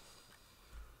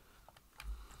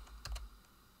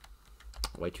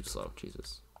 Way too slow,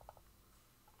 Jesus.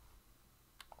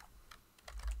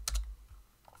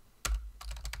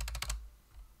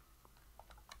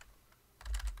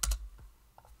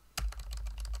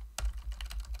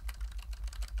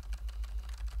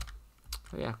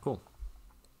 So yeah, cool.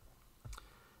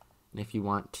 And if you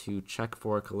want to check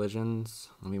for collisions,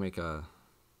 let me make a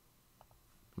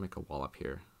wall up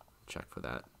here. Check for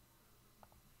that.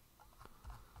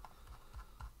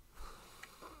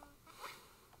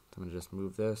 So I'm gonna just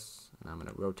move this, and I'm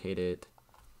gonna rotate it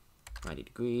 90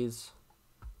 degrees.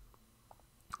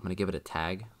 I'm gonna give it a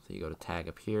tag. So you go to tag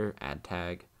up here, add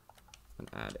tag, and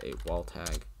add a wall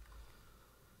tag.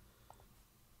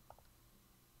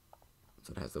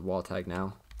 So it has the wall tag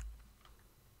now.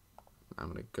 I'm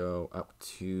gonna go up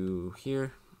to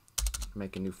here,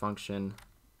 make a new function.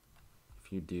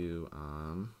 If you do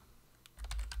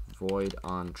void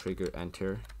on trigger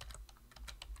enter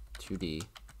 2D,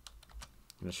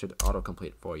 and it should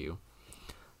autocomplete for you.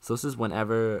 So this is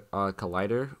whenever a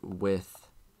collider with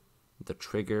the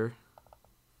trigger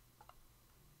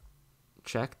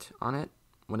checked on it,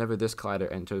 whenever this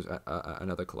collider enters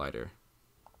another collider.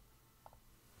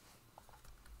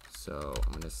 So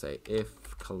I'm going to say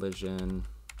if collision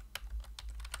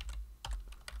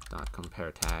dot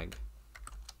compare tag,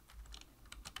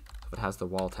 if it has the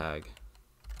wall tag,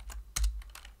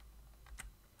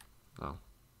 oh,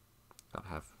 gotta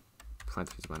have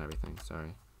parentheses on everything,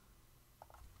 sorry.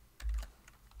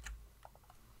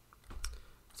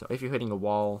 So if you're hitting a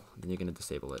wall, then you're going to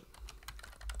disable it.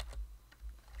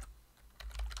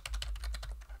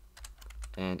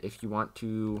 And if you want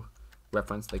to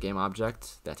reference the game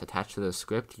object that's attached to the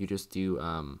script, you just do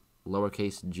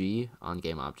lowercase g on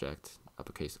game object,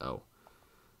 uppercase O.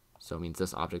 So it means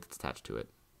this object that's attached to it.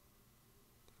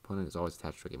 Component is always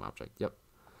attached to a game object. Yep.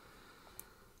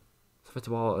 So if it's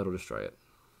a wall, it'll destroy it.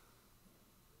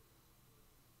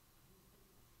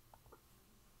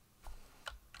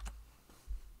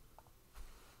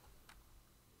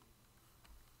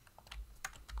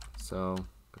 So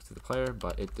goes to the player,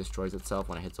 but it destroys itself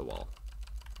when it hits a wall.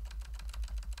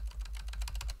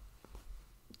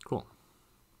 Cool.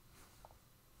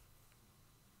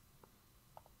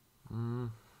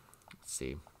 Let's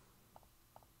see.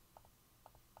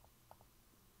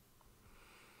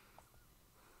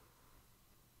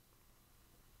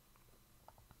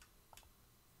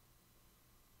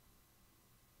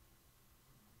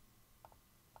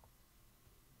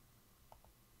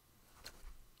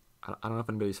 I don't know if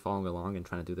anybody's following along and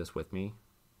trying to do this with me.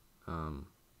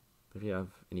 If you have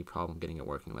any problem getting it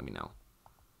working, let me know.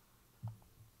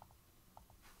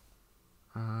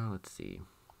 Let's see.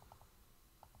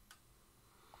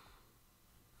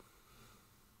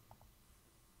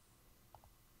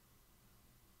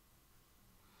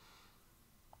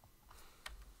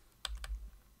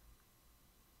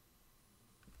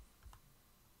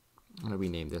 I'm going to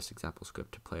rename this example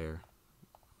script to player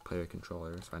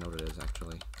controller, so I know what it is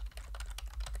actually.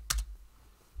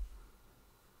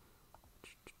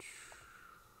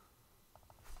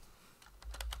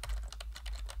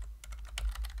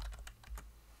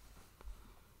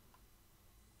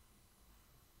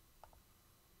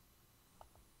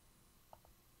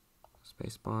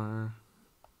 Spacebar.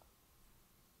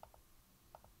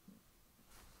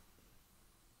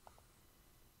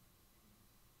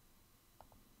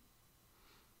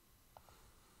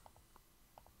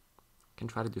 Can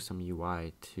try to do some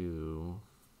UI too,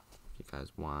 if you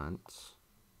guys want. Let's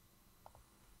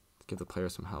give the player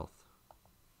some health.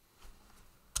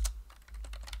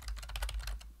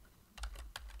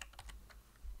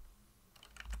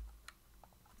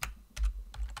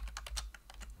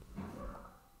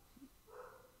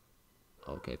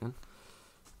 Okay then.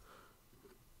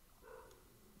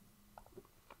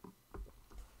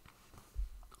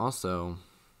 Also,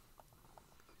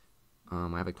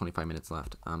 I have like 25 minutes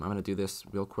left. I'm going to do this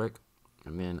real quick,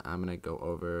 and then I'm going to go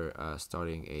over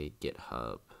starting a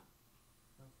GitHub.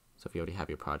 So if you already have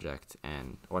your project,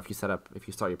 or if you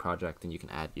start your project, then you can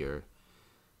add your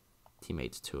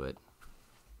teammates to it.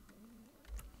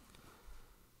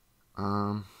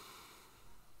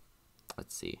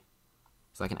 Let's see.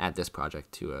 So I can add this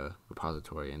project to a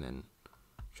repository and then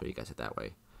show you guys it that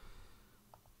way.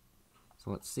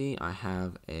 So let's see, I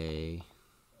have so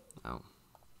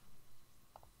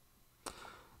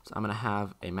I'm going to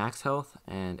have a max health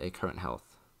and a current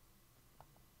health.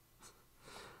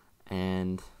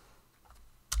 And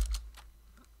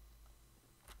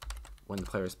when the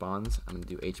player spawns, I'm going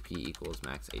to do HP equals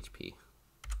max HP.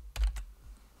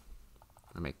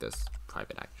 I'll make this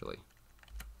private actually,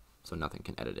 so nothing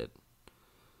can edit it.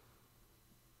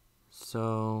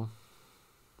 So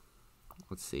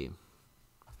let's see.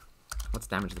 Let's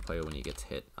damage the player when he gets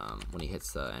hit, when he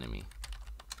hits the enemy.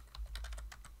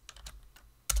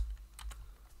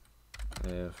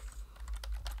 If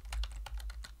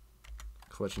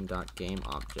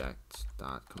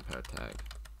collision.gameObject.compareTag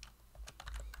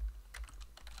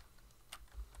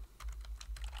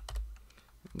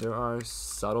there are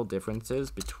subtle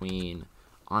differences between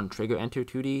on trigger enter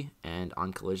 2D and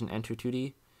on collision enter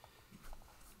 2D.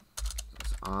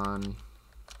 On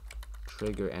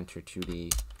trigger enter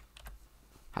 2D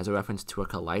has a reference to a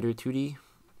collider 2D,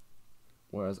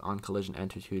 whereas on collision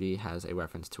enter 2D has a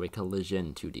reference to a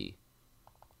collision 2D,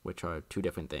 which are two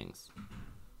different things.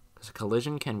 Because a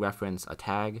collision can reference a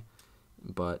tag,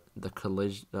 but the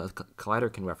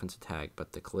collider can reference a tag,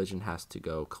 but the collision has to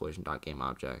go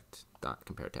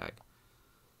collision.gameObject.compareTag.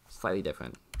 Slightly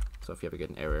different. So if you ever get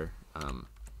an error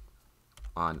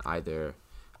on either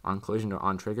on collision or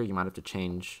on trigger, you might have to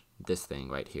change this thing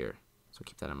right here. So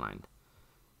keep that in mind.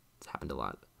 It's happened a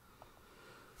lot.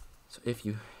 So if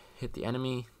you hit the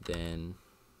enemy, then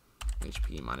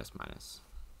HP minus minus.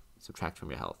 Subtract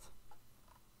from your health.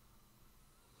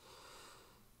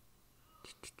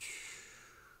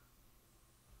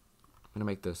 I'm gonna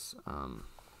make this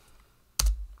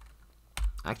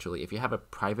actually, if you have a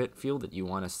private field that you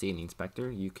want to see in the inspector,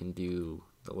 you can do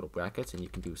the little brackets and you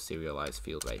can do serialized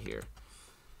field right here,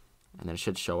 and then it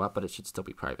should show up, but it should still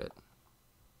be private.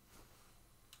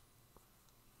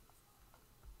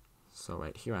 So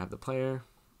right here I have the player,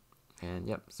 and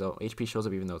yep, so HP shows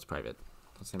up even though it's private.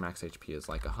 Let's say max HP is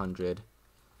like 100,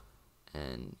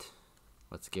 and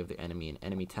let's give the enemy an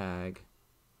enemy tag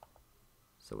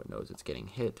so it knows it's getting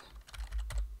hit.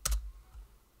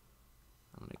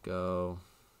 I'm gonna go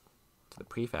to the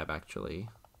prefab actually,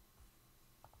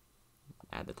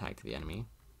 add the tag to the enemy.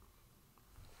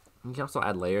 You can also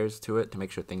add layers to it to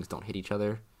make sure things don't hit each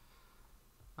other.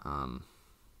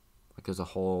 Like there's a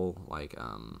whole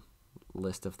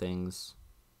list of things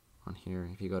on here.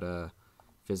 If you go to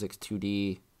physics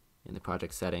 2D in the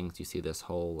project settings, you see this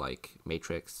whole like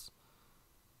matrix.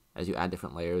 As you add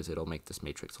different layers, it'll make this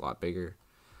matrix a lot bigger.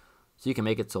 So you can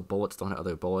make it so bullets don't hit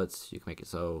other bullets. You can make it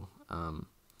so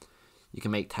you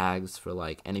can make tags for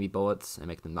like enemy bullets and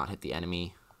make them not hit the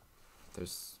enemy.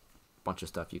 There's a bunch of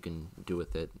stuff you can do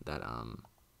with it that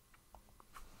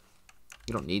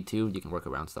you don't need to. You can work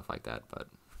around stuff like that, but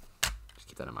just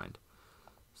keep that in mind.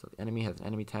 So the enemy has an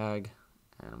enemy tag,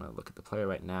 and I'm gonna look at the player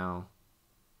right now.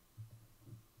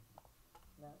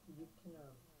 Now you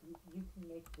can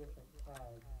make different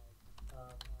tags,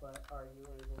 but are you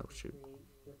able to create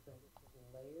different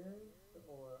layers,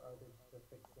 or are they just a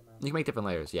fixed amount? You can make different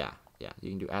layers, yeah. You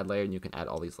can do add layer, and you can add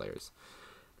all these layers.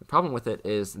 The problem with it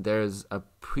is there's a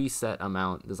preset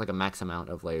amount, there's like a max amount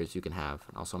of layers you can have,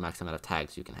 and also a max amount of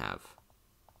tags you can have.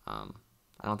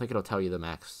 I don't think it'll tell you the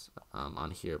max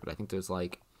on here, but I think there's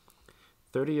like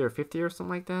 30 or 50 or something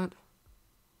like that.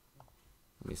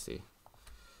 Let me see.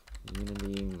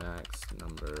 Unity max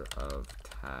number of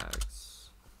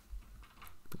tags.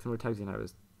 The number of tags you can have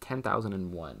is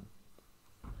 10,001.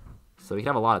 So you can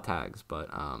have a lot of tags,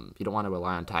 but you don't want to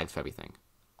rely on tags for everything.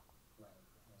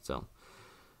 So,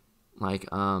 like,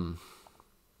 in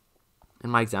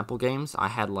my example games, I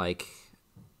had like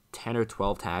 10 or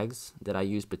 12 tags that I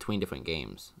used between different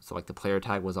games. So like the player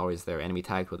tag was always there, enemy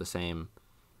tags were the same,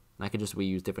 and I could just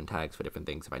reuse different tags for different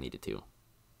things if I needed to.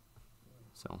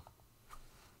 So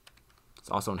it's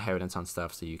also inheritance on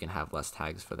stuff, so you can have less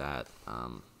tags for that,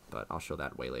 but I'll show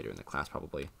that way later in the class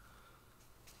probably.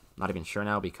 Not even sure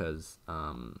now because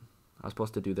I was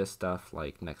supposed to do this stuff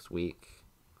like next week,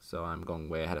 so I'm going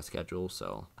way ahead of schedule,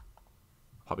 so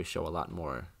I'll probably show a lot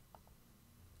more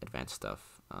advanced stuff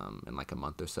in like a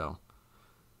month or so,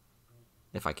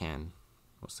 if I can.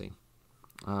 We'll see.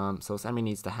 So this enemy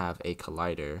needs to have a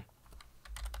collider,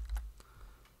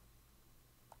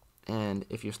 and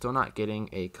if you're still not getting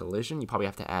a collision, you probably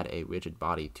have to add a rigid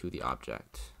body to the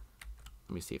object.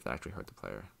 Let me see if that actually hurt the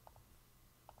player.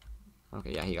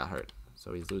 Okay, yeah, he got hurt,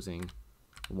 so he's losing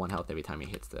 1 health every time he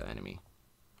hits the enemy.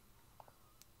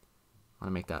 I want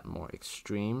to make that more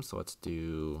extreme, so let's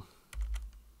do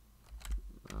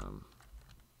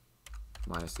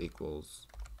minus equals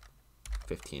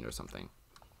 15 or something.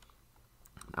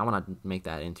 I want to make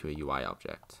that into a UI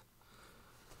object.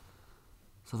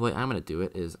 So the way I'm going to do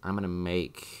it is I'm going to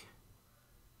make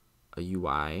a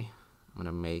UI. I'm going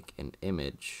to make an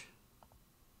image.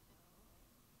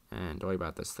 And don't worry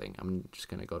about this thing. I'm just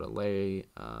going to go to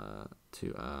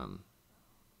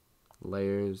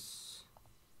layers.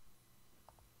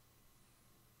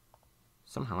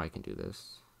 Somehow I can do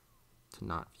this to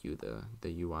not view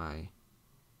the UI.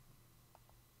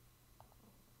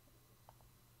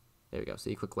 There we go. So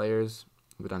you click layers,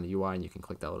 go down to UI, and you can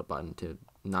click that little button to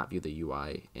not view the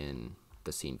UI in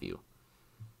the scene view.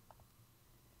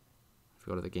 If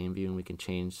we go to the game view, and we can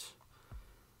change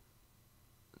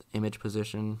the image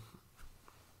position.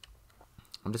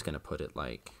 I'm just going to put it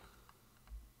like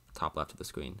top left of the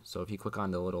screen. So if you click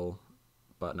on the little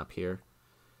button up here,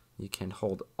 you can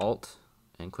hold Alt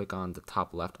and click on the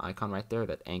top left icon right there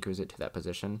that anchors it to that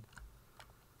position.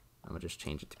 I'm gonna just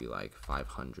change it to be like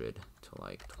 500 to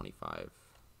like 25.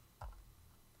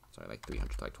 Sorry, like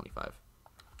 300 to like 25.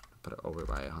 Put it over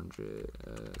by 100,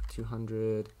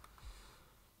 200,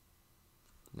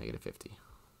 negative 50.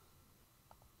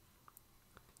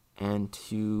 And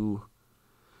so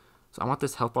I want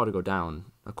this health bar to go down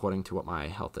according to what my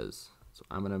health is. So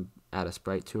I'm gonna add a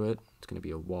sprite to it. It's gonna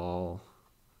be a wall.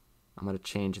 I'm gonna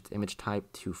change its image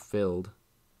type to filled,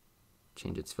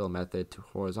 change its fill method to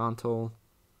horizontal,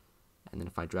 and then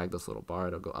if I drag this little bar,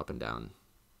 it'll go up and down.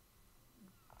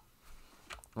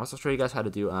 I'll also show you guys how to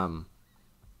do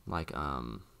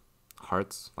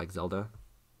hearts, like Zelda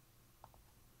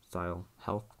style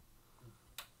health.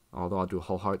 Although I'll do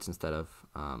whole hearts instead of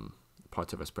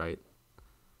parts of a sprite.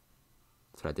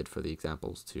 That's what I did for the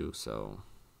examples too, so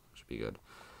should be good.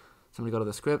 So I'm gonna go to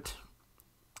the script.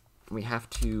 We have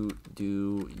to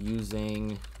do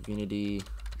using Unity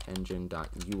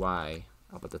engine.ui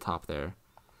up at the top there.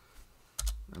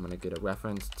 I'm gonna get a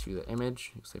reference to the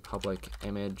image. You say public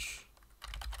image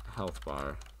health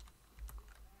bar.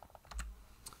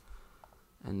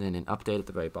 And then in update at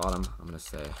the very bottom, I'm gonna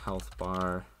say health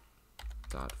bar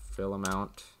dot fill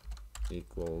amount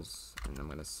equals, and I'm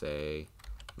gonna say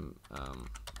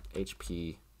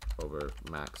HP over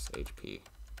max HP.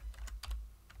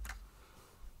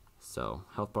 So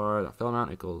health bar dot fill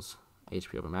amount equals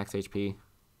HP over max HP.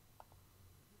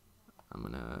 I'm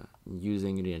gonna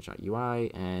using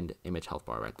Unity.ui and image health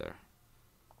bar right there.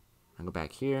 I go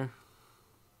back here,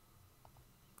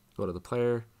 go to the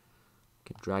player,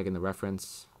 can drag in the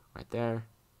reference right there,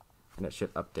 and it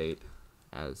should update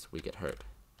as we get hurt.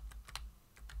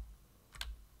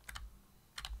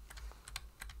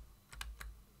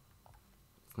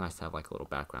 It's nice to have like a little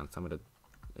background. So I'm gonna,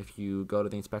 if you go to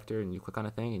the inspector and you click on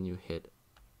a thing and you hit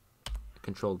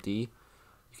Control D,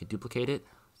 you can duplicate it.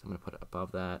 So I'm gonna put it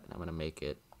above that, and I'm gonna make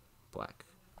it black.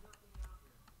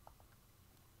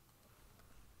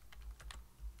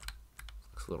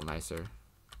 Looks a little nicer.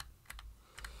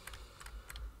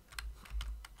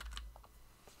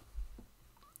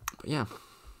 But yeah,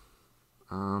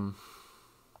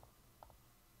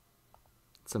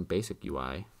 some basic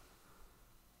UI.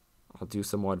 I'll do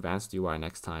some more advanced UI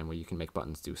next time where you can make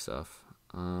buttons do stuff.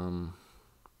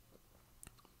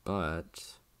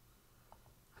 But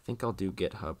I think I'll do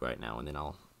GitHub right now, and then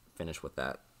I'll finish with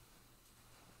that.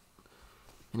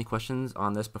 Any questions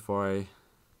on this before I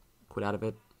quit out of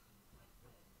it?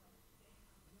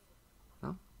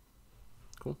 No?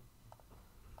 Cool.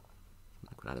 I'm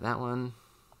gonna quit out of that one.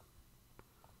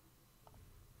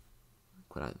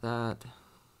 Quit out of that.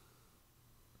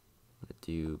 I'm gonna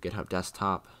do GitHub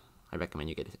Desktop. I recommend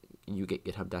you get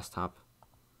GitHub Desktop.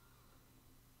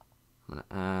 I'm gonna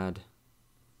add,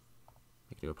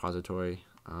 make a new repository.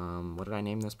 What did I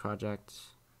name this project?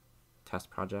 Test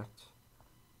project.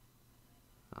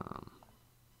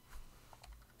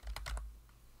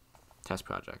 Test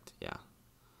project, yeah.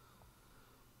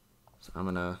 So I'm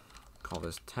gonna call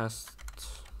this test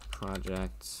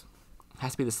project. It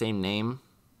has to be the same name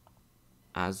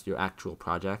as your actual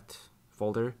project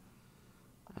folder.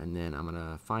 And then I'm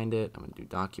gonna find it. I'm gonna do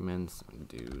documents. I'm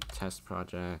gonna do test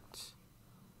project.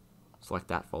 Select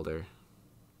that folder.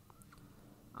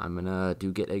 I'm gonna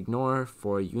do git ignore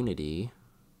for Unity.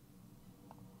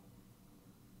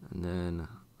 And then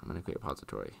I'm gonna create a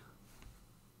repository.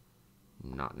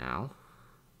 Not now.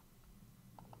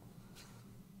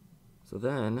 So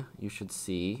then you should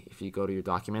see, if you go to your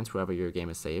documents, wherever your game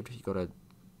is saved, you go to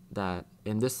that.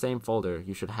 In this same folder,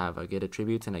 you should have a git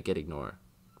attributes and a git ignore.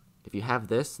 If you have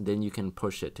this, then you can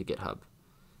push it to GitHub.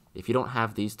 If you don't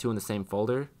have these two in the same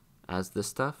folder as this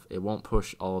stuff, it won't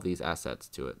push all of these assets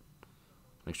to it.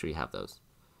 Make sure you have those.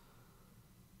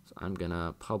 So I'm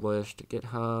gonna publish to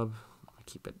GitHub.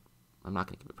 I'm not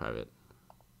gonna keep it private.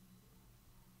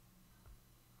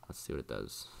 Let's see what it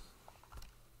does.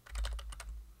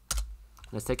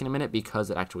 And it's taking a minute because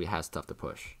it actually has stuff to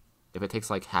push. If it takes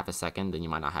like half a second, then you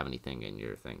might not have anything in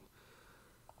your thing.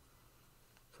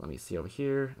 Let me see over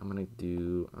here. I'm gonna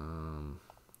do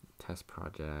test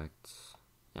project.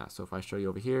 Yeah, so if I show you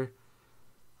over here,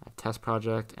 I have test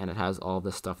project, and it has all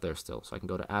this stuff there still. So I can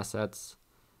go to assets.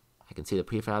 I can see the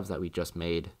prefabs that we just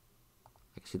made.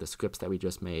 I can see the scripts that we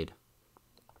just made.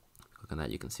 Click on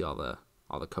that, you can see all the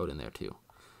code in there too.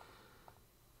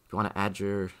 If you want to add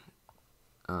your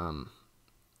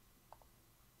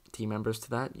team members to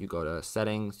that, you go to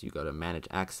settings, you go to manage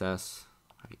access.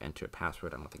 You enter a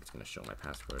password. I don't think it's going to show my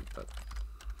password, but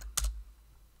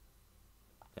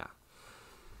yeah.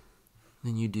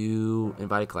 Then you do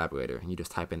invite a collaborator, and you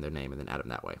just type in their name and then add them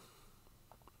that way.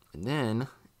 And then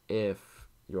if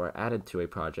you are added to a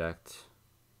project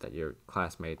that your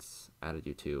classmates added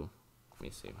you to, let me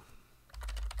see.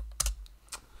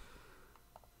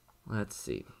 Let's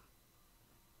see.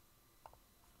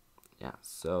 Yeah,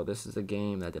 so this is a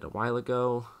game that I did a while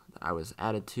ago that I was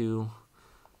added to.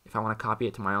 If I want to copy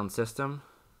it to my own system,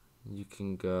 you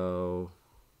can go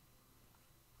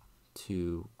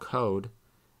to code,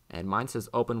 and mine says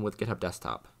open with GitHub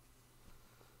Desktop.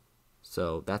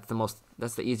 So that's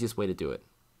the easiest way to do it.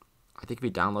 I think if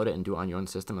you download it and do it on your own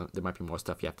system, there might be more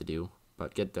stuff you have to do.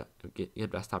 But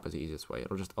GitHub Desktop is the easiest way.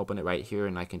 It'll just open it right here,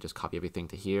 and I can just copy everything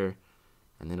to here,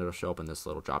 and then it'll show up in this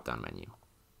little drop-down menu.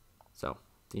 So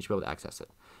you should be able to access it.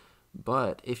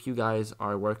 But if you guys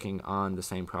are working on the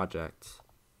same project,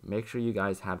 make sure you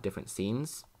guys have different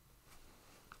scenes.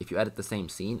 If you edit the same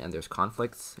scene and there's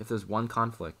conflicts, if there's one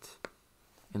conflict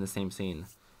in the same scene,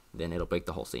 then it'll break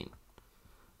the whole scene.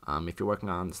 If you're working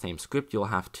on the same script, you'll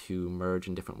have to merge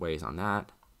in different ways on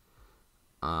that.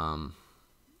 I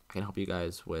can help you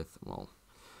guys with, well,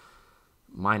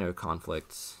 minor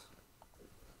conflicts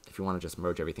if you want to just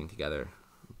merge everything together.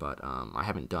 But I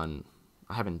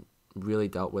haven't really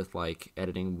dealt with like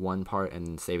editing one part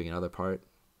and saving another part.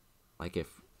 Like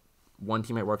if one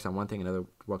teammate works on one thing, another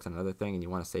works on another thing, and you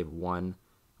want to save one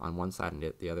on one side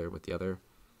and the other with the other.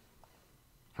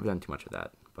 I haven't done too much of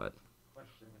that, but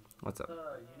Question. what's up?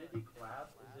 The Unity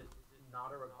collab, is it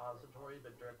not a repository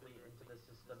but directly into the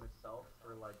system itself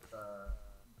for like the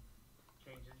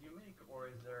changes you make, or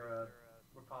is there a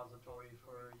repository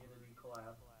for Unity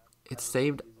collab? It's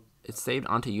saved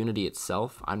onto Unity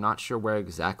itself. I'm not sure where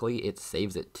exactly it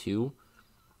saves it to.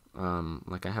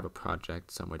 Like I have a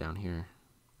project somewhere down here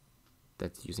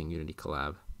that's using Unity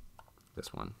Collab.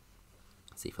 This one.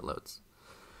 Let's see if it loads.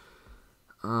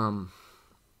 The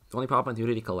only problem with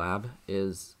Unity Collab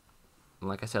is,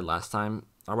 like I said last time,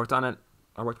 I worked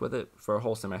with it for a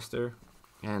whole semester,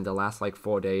 and the last like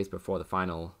 4 days before the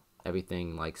final,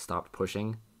 everything like stopped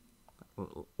pushing.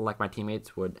 Like my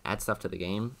teammates would add stuff to the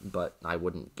game, but I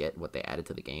wouldn't get what they added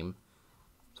to the game,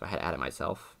 so I had to add it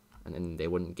myself, and then they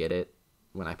wouldn't get it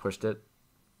when I pushed it.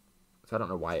 So I don't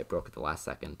know why it broke at the last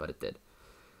second, but it did.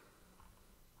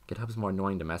 GitHub's more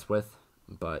annoying to mess with,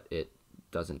 but it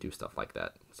doesn't do stuff like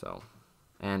that. So,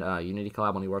 and Unity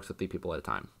Collab only works with 3 people at a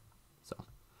time. So,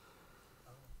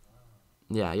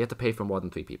 yeah, you have to pay for more than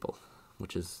 3 people,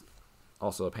 which is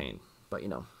also a pain. But you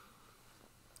know.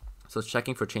 So it's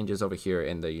checking for changes over here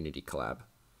in the Unity Collab.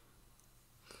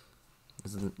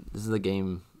 This is the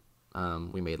game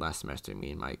we made last semester,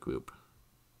 me and my group,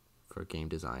 for game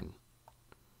design.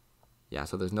 Yeah,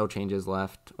 so there's no changes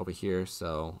left over here,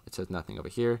 so it says nothing over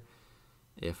here.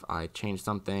 If I change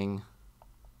something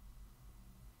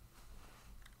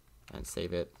and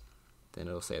save it, then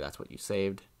it'll say that's what you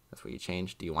saved, that's what you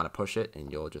changed. Do you want to push it?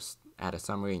 And you'll just add a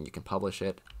summary and you can publish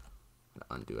it.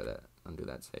 Undo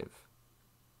that save.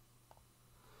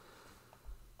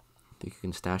 I think you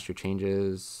can stash your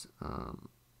changes.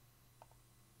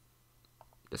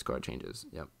 Discard changes.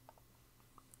 Yep,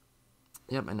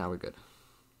 and now we're good.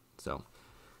 So,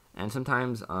 and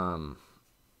sometimes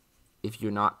if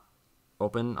you're not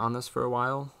open on this for a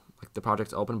while, like the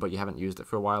project's open but you haven't used it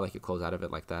for a while, like you close out of it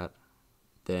like that,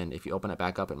 then if you open it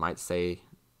back up, it might say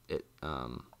it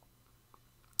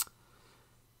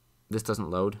this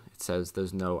doesn't load. It says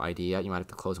there's no ID yet. You might have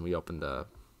to close and reopen the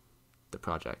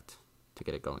project to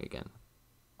get it going again.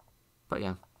 But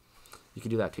yeah, you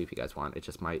can do that too if you guys want. It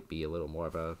just might be a little more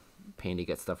of a pain to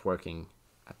get stuff working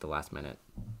at the last minute.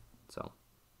 So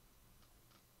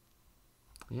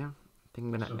yeah, I think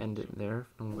I'm gonna end it there.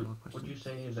 No more questions. Would you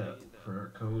say that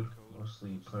for code,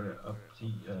 mostly put it up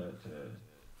to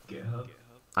GitHub?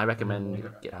 I recommend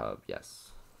GitHub.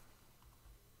 Yes.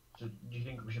 So do you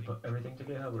think we should put everything to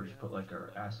GitHub, or just put like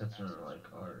our assets or like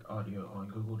our audio on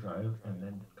Google Drive and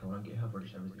then go on GitHub, or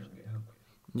just everything on GitHub?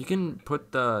 You can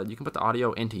put the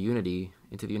audio into Unity,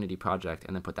 into the Unity project,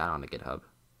 and then put that on the GitHub.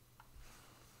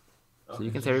 So Okay,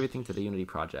 you can save everything to the Unity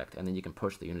project, and then you can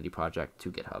push the Unity project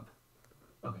to GitHub.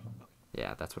 Okay.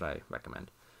 Yeah, that's what I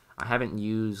recommend. I haven't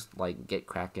used like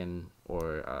GitKraken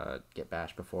or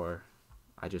GitBash before.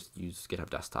 I just use GitHub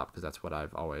Desktop because that's what I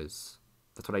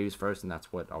use first, and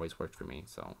that's what always worked for me.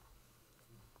 So,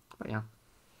 but yeah.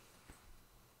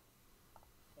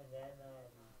 And then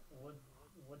would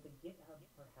the GitHub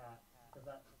perhaps,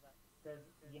 because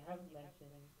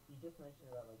you just mentioned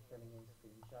about like turning in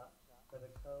screenshots for the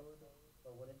code,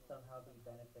 but would it somehow be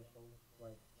beneficial to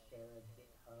like share a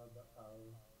GitHub of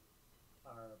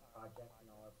our project and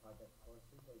all our project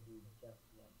sources, or do you just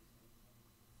want to?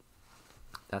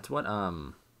 That's what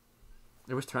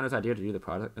it was Turner's idea to do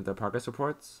the progress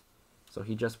reports, So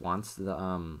he just wants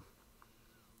the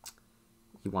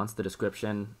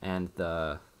description and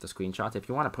the screenshots. If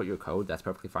you want to put your code, that's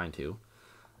perfectly fine too.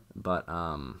 But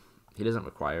he doesn't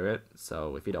require it.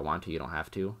 So if you don't want to, you don't have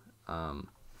to.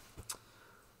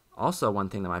 Also, one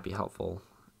thing that might be helpful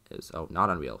is not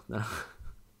Unreal.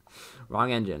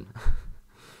 Wrong engine.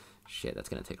 Shit, that's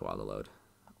gonna take a while to load.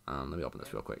 Let me open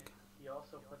this real quick. He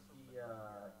also put the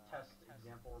test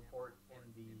example report in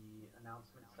the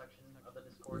announcement section of the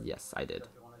Discord. Yes, I did. So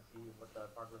if you want to see what the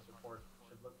progress report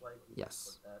should look like, you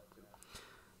Yes. can put that too.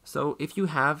 So if you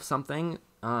have something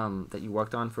that you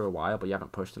worked on for a while but you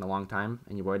haven't pushed in a long time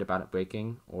and you're worried about it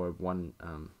breaking, or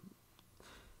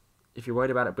if you're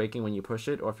worried about it breaking when you push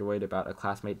it, or if you're worried about a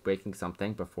classmate breaking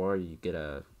something before you get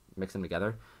to mix them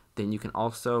together, then you can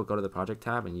also go to the project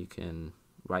tab and you can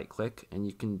right click and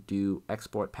you can do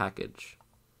export package.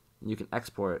 And you can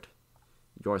export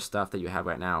your stuff that you have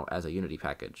right now as a Unity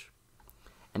package.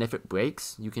 And if it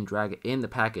breaks, you can drag in the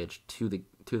package to the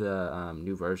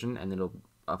new version, and it'll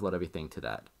upload everything to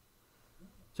that.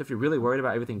 So if you're really worried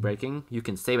about everything breaking, you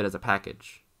can save it as a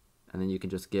package, and then you can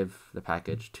just give the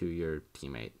package to your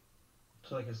teammate.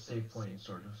 So like a save point,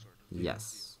 sort of.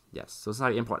 Yes. So this is how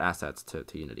you import assets to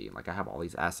Unity. Like I have all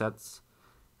these assets.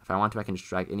 If I want to, I can just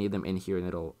drag any of them in here, and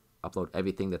it'll upload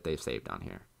everything that they've saved on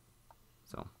here.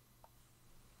 So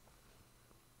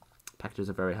packages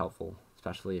are very helpful,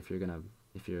 especially if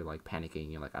you're like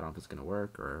panicking. You're like, I don't know if it's gonna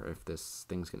work, or if this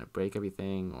thing's gonna break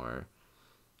everything, or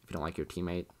if you don't like your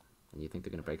teammate and you think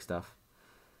they're gonna break stuff.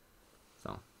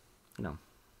 So,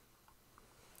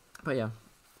 But yeah.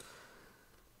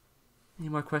 Any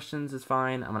more questions is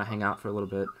fine. I'm gonna hang out for a little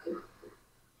bit,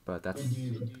 but that's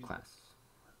class.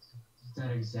 It's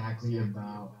not exactly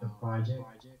about the project.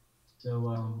 So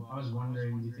I was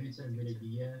wondering, do you think it's a good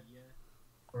idea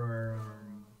for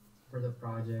the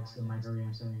projects, the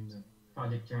microgames, and the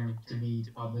project term to be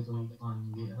publicly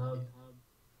on GitHub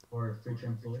or future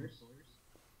employers?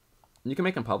 You can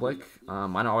make them public.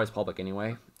 Mine are always public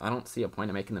anyway. I don't see a point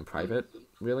in making them private,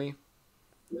 really.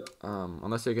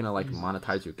 Unless you're gonna like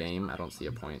monetize your game, I don't see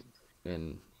a point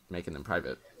in making them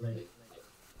private. Like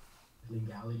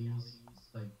legalities,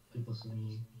 like people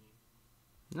suing.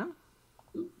 No.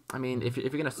 I mean, if you're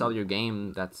gonna sell your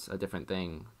game, that's a different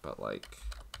thing. But like,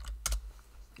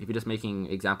 if you're just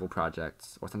making example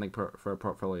projects or something for a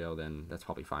portfolio, then that's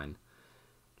probably fine.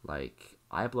 Like,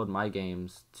 I upload my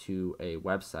games to a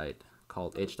website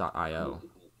called itch.io,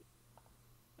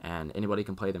 and anybody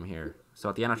can play them here. So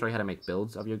at the end, I'll show you how to make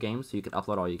builds of your games, so you can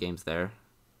upload all your games there,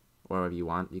 or wherever you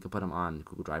want. You can put them on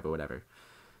Google Drive or whatever.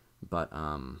 But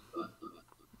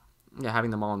yeah,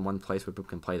 having them all in one place where people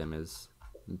can play them is,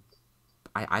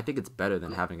 I think it's better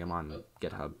than having them on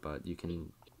GitHub. But you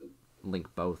can link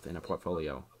both in a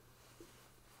portfolio.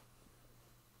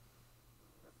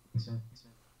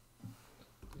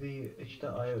 The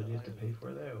itch.io, do you have to pay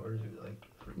for that, or is it like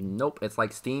free? Nope, it's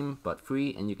like Steam but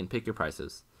free, and you can pick your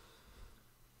prices.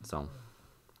 So,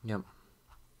 yep.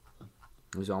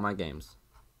 These are all my games.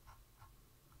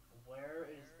 Where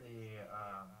is the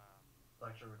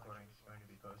lecture recordings going to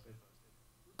be posted?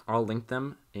 I'll link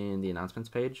them in the announcements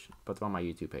page, but they're on my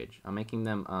YouTube page. I'm making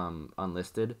them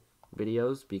unlisted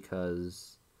videos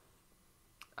because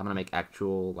I'm gonna make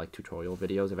actual like tutorial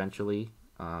videos eventually,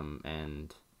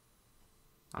 and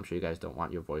I'm sure you guys don't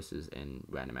want your voices in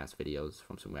random ass videos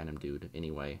from some random dude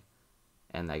anyway,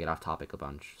 and I get off topic a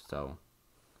bunch. So,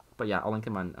 but yeah, I'll link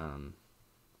them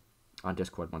on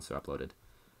Discord once they're uploaded.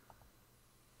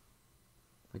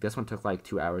 Like this one took like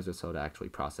 2 hours or so to actually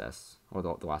process, or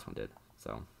the last one did.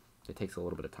 So it takes a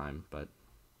little bit of time, but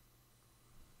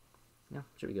yeah,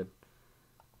 should be good.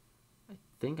 I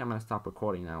think I'm gonna stop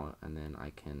recording now, and then I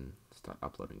can start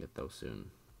uploading it though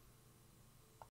soon.